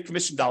real estate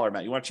commission dollar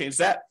amount. You want to change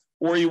that?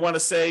 Or you want to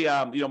say,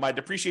 my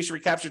depreciation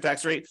recapture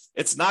tax rate,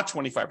 it's not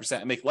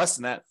 25%. I make less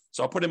than that,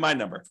 so I'll put in my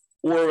number.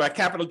 Or my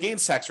capital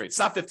gains tax rate, it's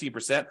not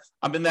 15%.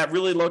 I'm in that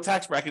really low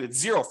tax bracket. It's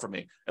zero for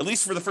me, at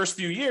least for the first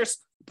few years.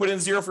 Put in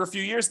zero for a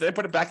few years, then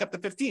put it back up to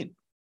 15.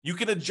 You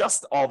can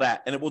adjust all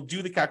that, and it will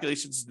do the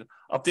calculations and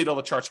update all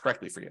the charts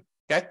correctly for you.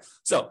 Okay,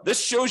 so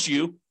this shows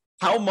you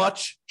how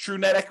much true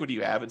net equity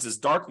you have. It's this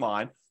dark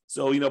line.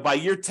 So, by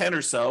year 10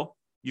 or so,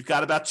 you've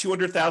got about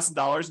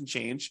 $200,000 in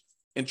change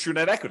in true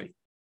net equity.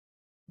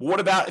 But what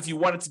about if you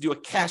wanted to do a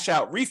cash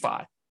out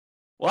refi?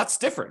 Well, that's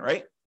different,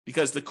 right?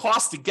 Because the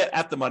cost to get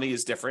at the money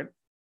is different.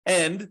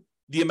 And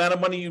the amount of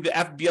money you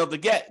have to be able to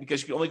get,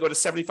 because you can only go to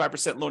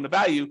 75% loan to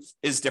value,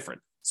 is different.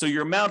 So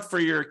your amount for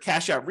your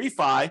cash out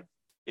refi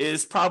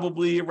is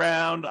probably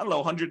around,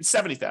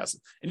 $170,000.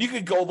 And you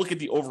could go look at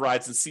the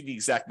overrides and see the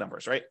exact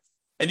numbers, right?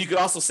 And you could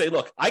also say,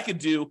 look, I don't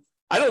do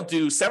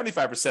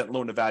 75%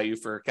 loan to value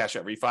for cash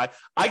out refi.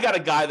 I got a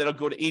guy that'll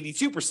go to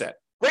 82%.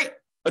 Great.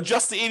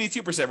 Adjust to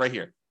 82% right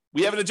here.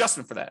 We have an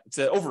adjustment for that. It's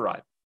an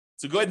override.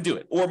 So go ahead and do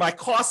it. Or my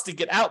cost to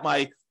get out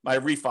my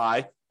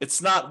refi,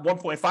 it's not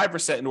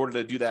 1.5% in order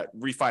to do that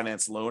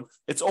refinance loan.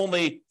 It's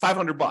only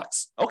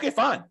 $500. Okay,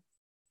 fine.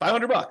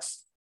 $500.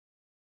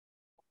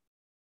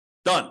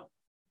 Done.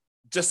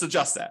 Just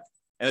adjust that.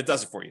 And it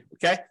does it for you.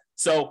 Okay.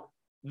 So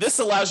this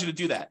allows you to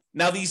do that.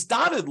 Now, these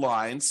dotted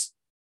lines,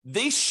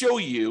 they show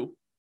you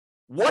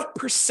what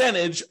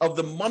percentage of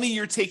the money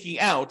you're taking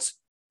out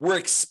were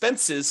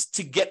expenses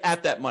to get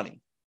at that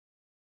money.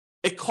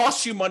 It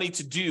costs you money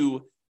to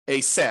do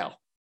a sale.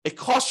 It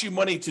costs you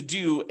money to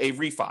do a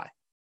refi.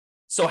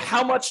 So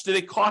how much did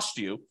it cost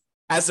you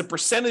as a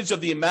percentage of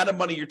the amount of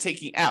money you're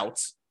taking out,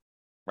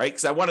 right?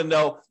 Because I want to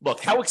know, look,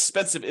 how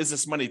expensive is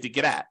this money to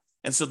get at?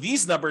 And so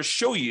these numbers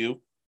show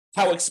you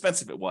how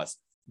expensive it was.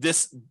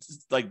 This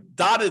like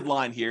dotted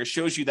line here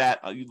shows you that,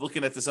 you're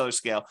looking at this other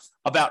scale,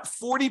 about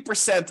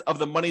 40% of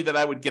the money that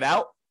I would get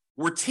out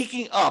were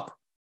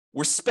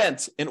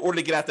spent in order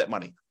to get at that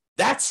money.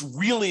 That's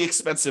really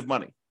expensive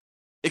money.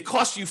 It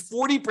costs you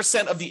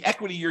 40% of the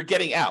equity you're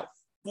getting out.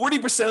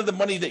 40% of the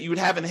money that you would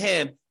have in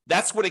hand,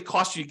 that's what it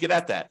costs you to get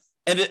at that.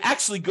 And it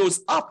actually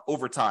goes up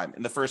over time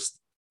in the first,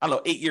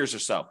 8 years or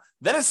so.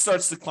 Then it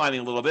starts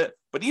declining a little bit.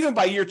 But even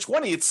by year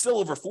 20, it's still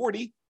over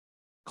 40. It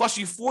costs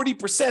you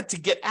 40%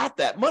 to get at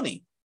that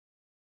money.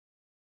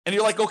 And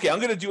you're like, okay, I'm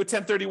going to do a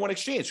 1031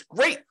 exchange.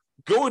 Great.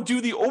 Go and do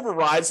the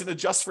overrides and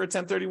adjust for a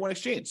 1031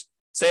 exchange.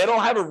 Say, I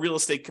don't have a real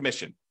estate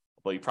commission.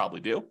 Well, you probably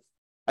do.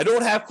 I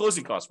don't have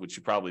closing costs, which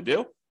you probably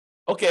do.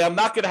 Okay, I'm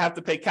not going to have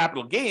to pay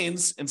capital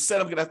gains. Instead,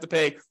 I'm going to have to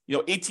pay,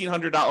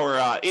 $1,800 or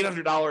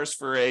 $800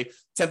 for a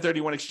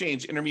 1031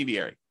 exchange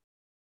intermediary.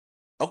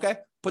 Okay,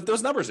 put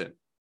those numbers in.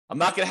 I'm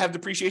not going to have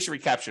depreciation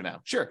recapture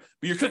now. Sure,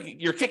 but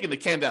you're kicking the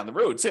can down the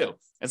road too.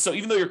 And so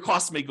even though your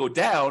costs may go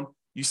down,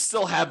 you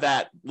still have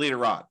that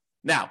later on.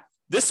 Now,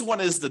 this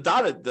one is the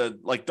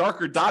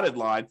darker dotted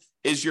line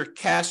is your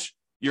cost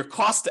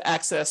to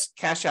access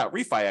cash out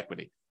refi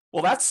equity.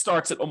 Well, that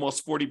starts at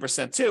almost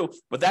 40% too,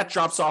 but that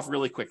drops off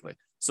really quickly.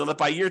 So that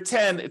by year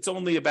 10, it's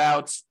only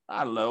about,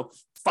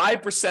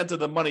 5% of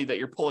the money that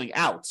you're pulling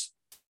out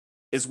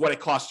is what it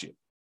costs you.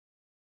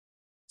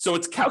 So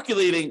it's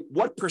calculating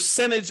what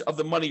percentage of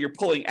the money you're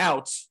pulling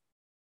out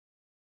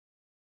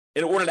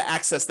in order to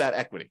access that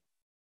equity.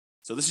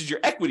 So this is your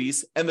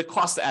equities and the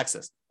cost to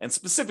access, and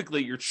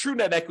specifically your true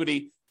net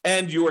equity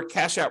and your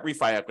cash out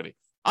refi equity.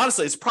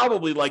 Honestly, it's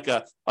probably like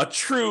a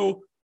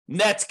true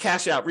net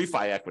cash out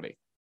refi equity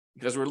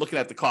because we're looking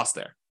at the cost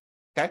there.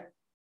 Okay.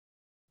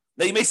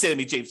 Now you may say to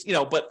me, James,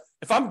 but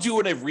if I'm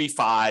doing a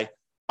refi,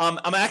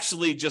 I'm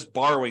actually just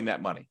borrowing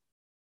that money.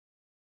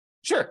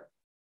 Sure.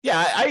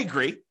 Yeah, I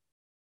agree.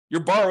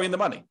 You're borrowing the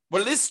money,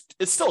 but it's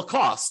still a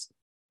cost.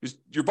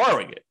 You're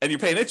borrowing it and you're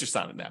paying interest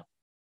on it now.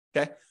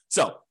 Okay.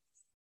 So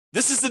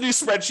this is the new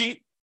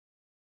spreadsheet.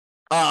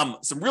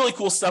 Some really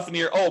cool stuff in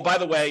here. Oh, by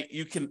the way,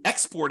 you can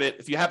export it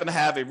if you happen to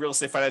have a real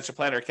estate financial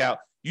planner account.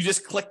 You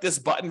just click this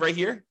button right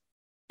here,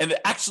 and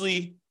it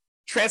actually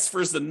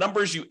transfers the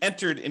numbers you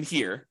entered in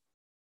here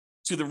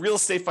to the real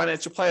estate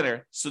financial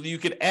planner so that you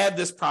can add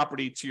this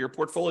property to your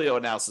portfolio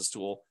analysis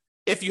tool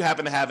if you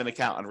happen to have an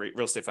account on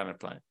real estate financial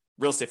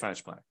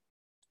planner.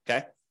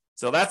 Okay,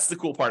 so that's the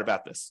cool part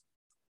about this.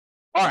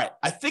 All right,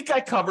 I think I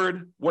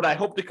covered what I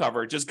hope to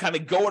cover, just kind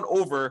of going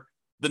over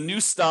the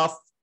new stuff,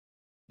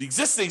 the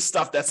existing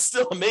stuff that's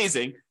still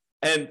amazing,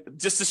 and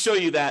just to show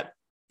you that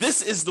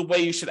this is the way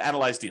you should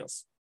analyze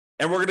deals.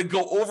 And we're going to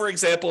go over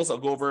examples. I'll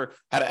go over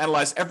how to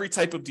analyze every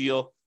type of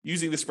deal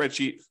using the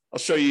spreadsheet. I'll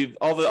show you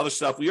all the other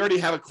stuff. We already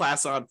have a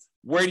class on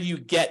where do you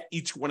get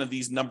each one of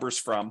these numbers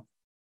from?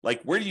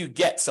 Like, where do you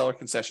get seller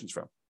concessions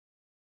from?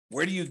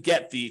 Where do you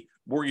get the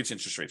mortgage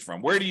interest rates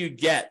from? Where do you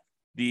get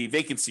the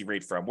vacancy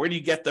rate from? Where do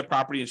you get the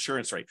property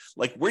insurance rate?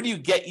 Like, where do you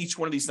get each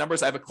one of these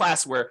numbers? I have a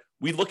class where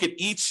we look at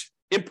each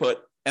input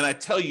and I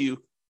tell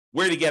you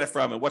where to get it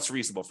from and what's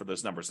reasonable for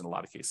those numbers in a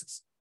lot of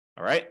cases.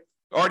 All right.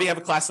 I already have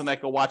a class on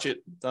that. Go watch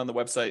it. It's on the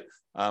website.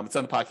 It's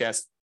on the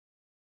podcast.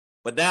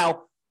 But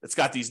now it's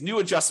got these new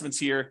adjustments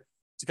here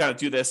to kind of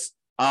do this.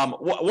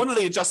 One of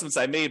the adjustments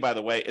I made, by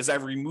the way, is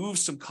I've removed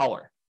some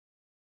color.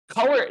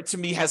 Color to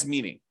me has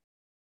meaning.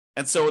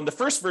 And so in the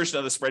first version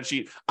of the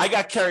spreadsheet, I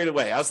got carried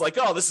away. I was like,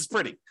 oh, this is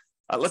pretty.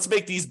 Let's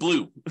make these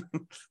blue.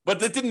 But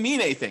that didn't mean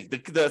anything.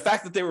 The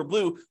fact that they were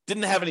blue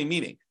didn't have any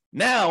meaning.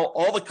 Now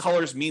all the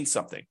colors mean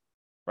something,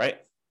 right?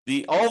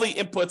 All the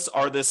inputs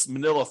are this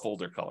manila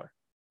folder color,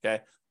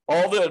 okay?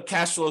 All the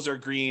cash flows are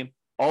green.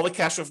 All the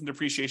cash flow from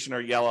depreciation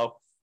are yellow.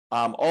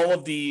 All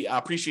of the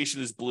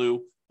appreciation is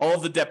blue. All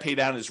of the debt pay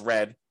down is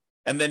red.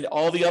 And then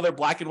all the other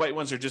black and white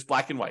ones are just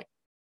black and white,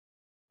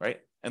 right?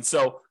 And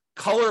so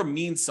color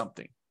means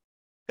something.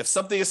 If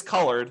something is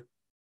colored,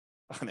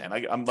 oh man,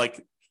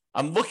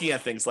 I'm looking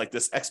at things like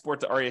this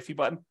export to REFE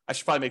button. I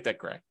should probably make that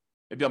gray.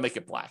 Maybe I'll make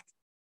it black,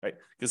 right?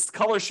 Because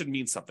color should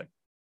mean something.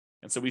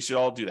 And so we should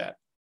all do that.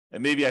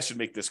 And maybe I should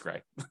make this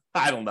gray.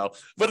 I don't know.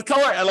 But the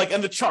color,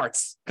 and the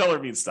charts, color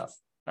means stuff.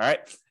 All right.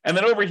 And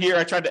then over here,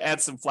 I tried to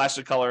add some flash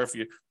of color if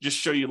you just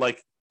show you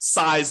like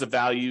size of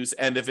values.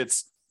 And if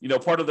it's,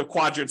 part of the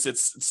quadrants,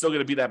 it's still going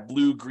to be that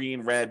blue,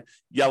 green, red,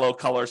 yellow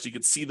color. So you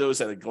can see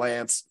those at a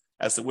glance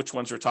as to which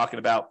ones we're talking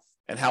about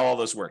and how all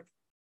those work.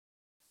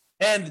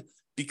 And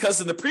because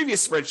in the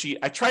previous spreadsheet,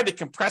 I tried to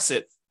compress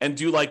it and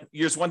do like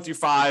years 1 through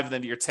 5,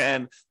 then year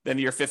 10, then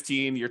year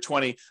 15, year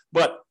 20.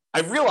 But I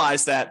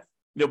realized that,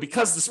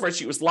 because the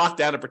spreadsheet was locked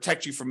down to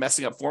protect you from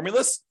messing up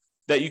formulas,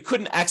 that you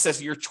couldn't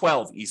access year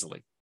 12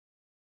 easily.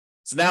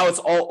 So now it's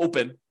all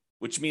open,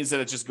 which means that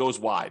it just goes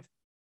wide,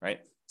 right?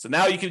 So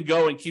now you can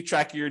go and keep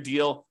track of your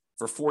deal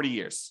for 40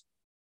 years.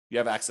 You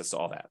have access to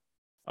all that.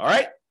 All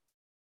right.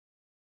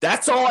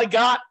 That's all I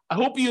got. I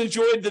hope you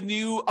enjoyed the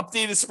new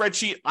updated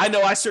spreadsheet. I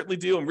know I certainly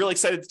do. I'm really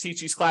excited to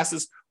teach these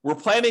classes. We're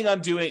planning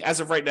on doing, as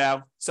of right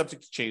now,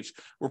 subject to change,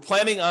 we're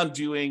planning on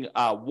doing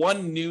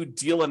one new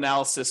deal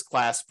analysis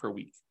class per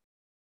week.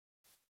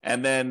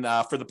 And then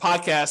for the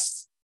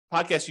podcast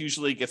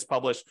usually gets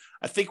published.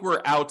 I think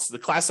we're out. The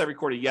class I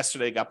recorded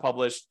yesterday got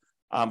published,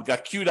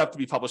 got queued up to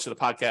be published to the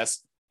podcast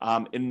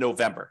in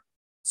November.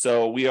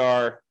 So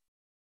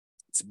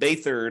it's May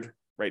 3rd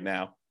right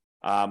now.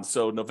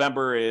 So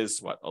November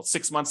is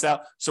 6 months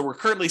out. So we're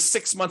currently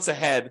 6 months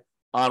ahead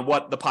on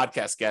what the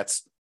podcast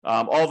gets.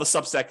 All the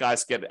Substack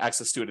guys get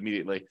access to it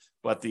immediately,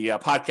 but the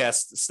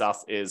podcast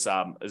stuff is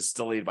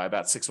delayed by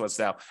about 6 months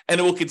now, and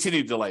it will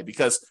continue to delay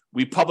because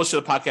we publish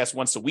the podcast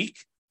once a week.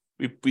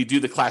 We do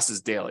the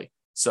classes daily.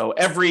 So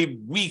every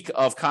week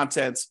of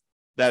content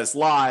that is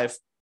live,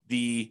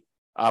 the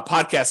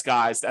podcast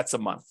guys, that's a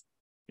month,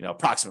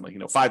 approximately,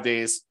 5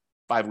 days,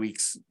 5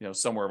 weeks,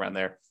 somewhere around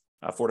there.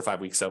 4 to 5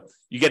 weeks. So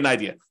you get an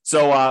idea.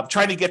 So I'm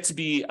trying to get to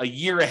be a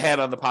year ahead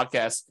on the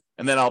podcast,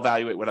 and then I'll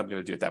evaluate what I'm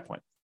going to do at that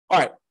point. All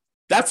right.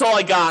 That's all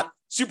I got.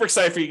 Super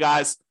excited for you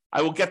guys.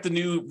 I will get the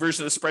new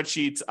version of the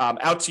spreadsheet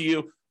out to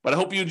you, but I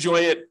hope you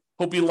enjoy it.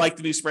 Hope you like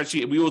the new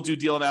spreadsheet, and we will do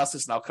deal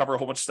analysis, and I'll cover a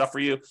whole bunch of stuff for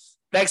you.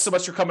 Thanks so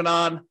much for coming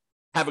on.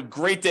 Have a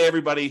great day,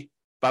 everybody.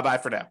 Bye-bye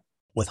for now.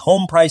 With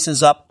home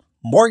prices up,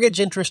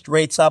 mortgage interest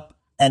rates up,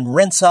 and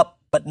rents up,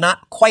 but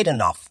not quite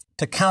enough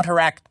to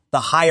counteract the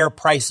higher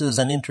prices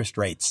and interest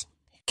rates.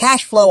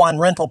 Cash flow on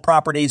rental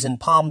properties in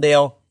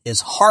Palmdale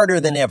is harder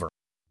than ever.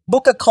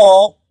 Book a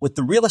call with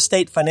the Real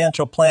Estate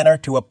Financial Planner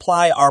to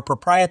apply our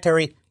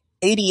proprietary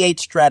 88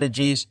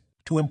 strategies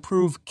to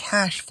improve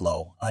cash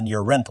flow on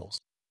your rentals.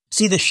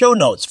 See the show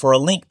notes for a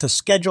link to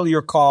schedule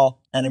your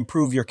call and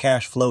improve your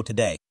cash flow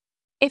today.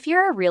 If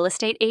you're a real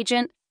estate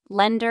agent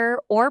lender,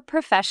 or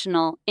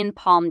professional in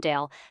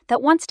Palmdale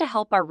that wants to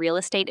help our real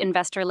estate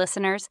investor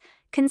listeners,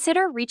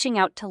 consider reaching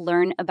out to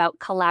learn about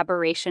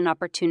collaboration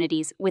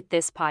opportunities with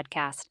this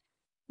podcast.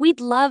 We'd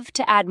love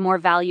to add more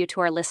value to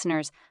our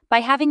listeners by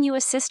having you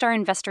assist our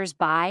investors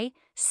buy,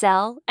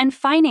 sell, and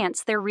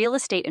finance their real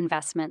estate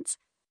investments.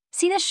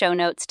 See the show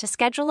notes to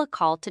schedule a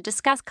call to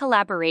discuss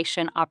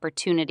collaboration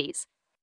opportunities.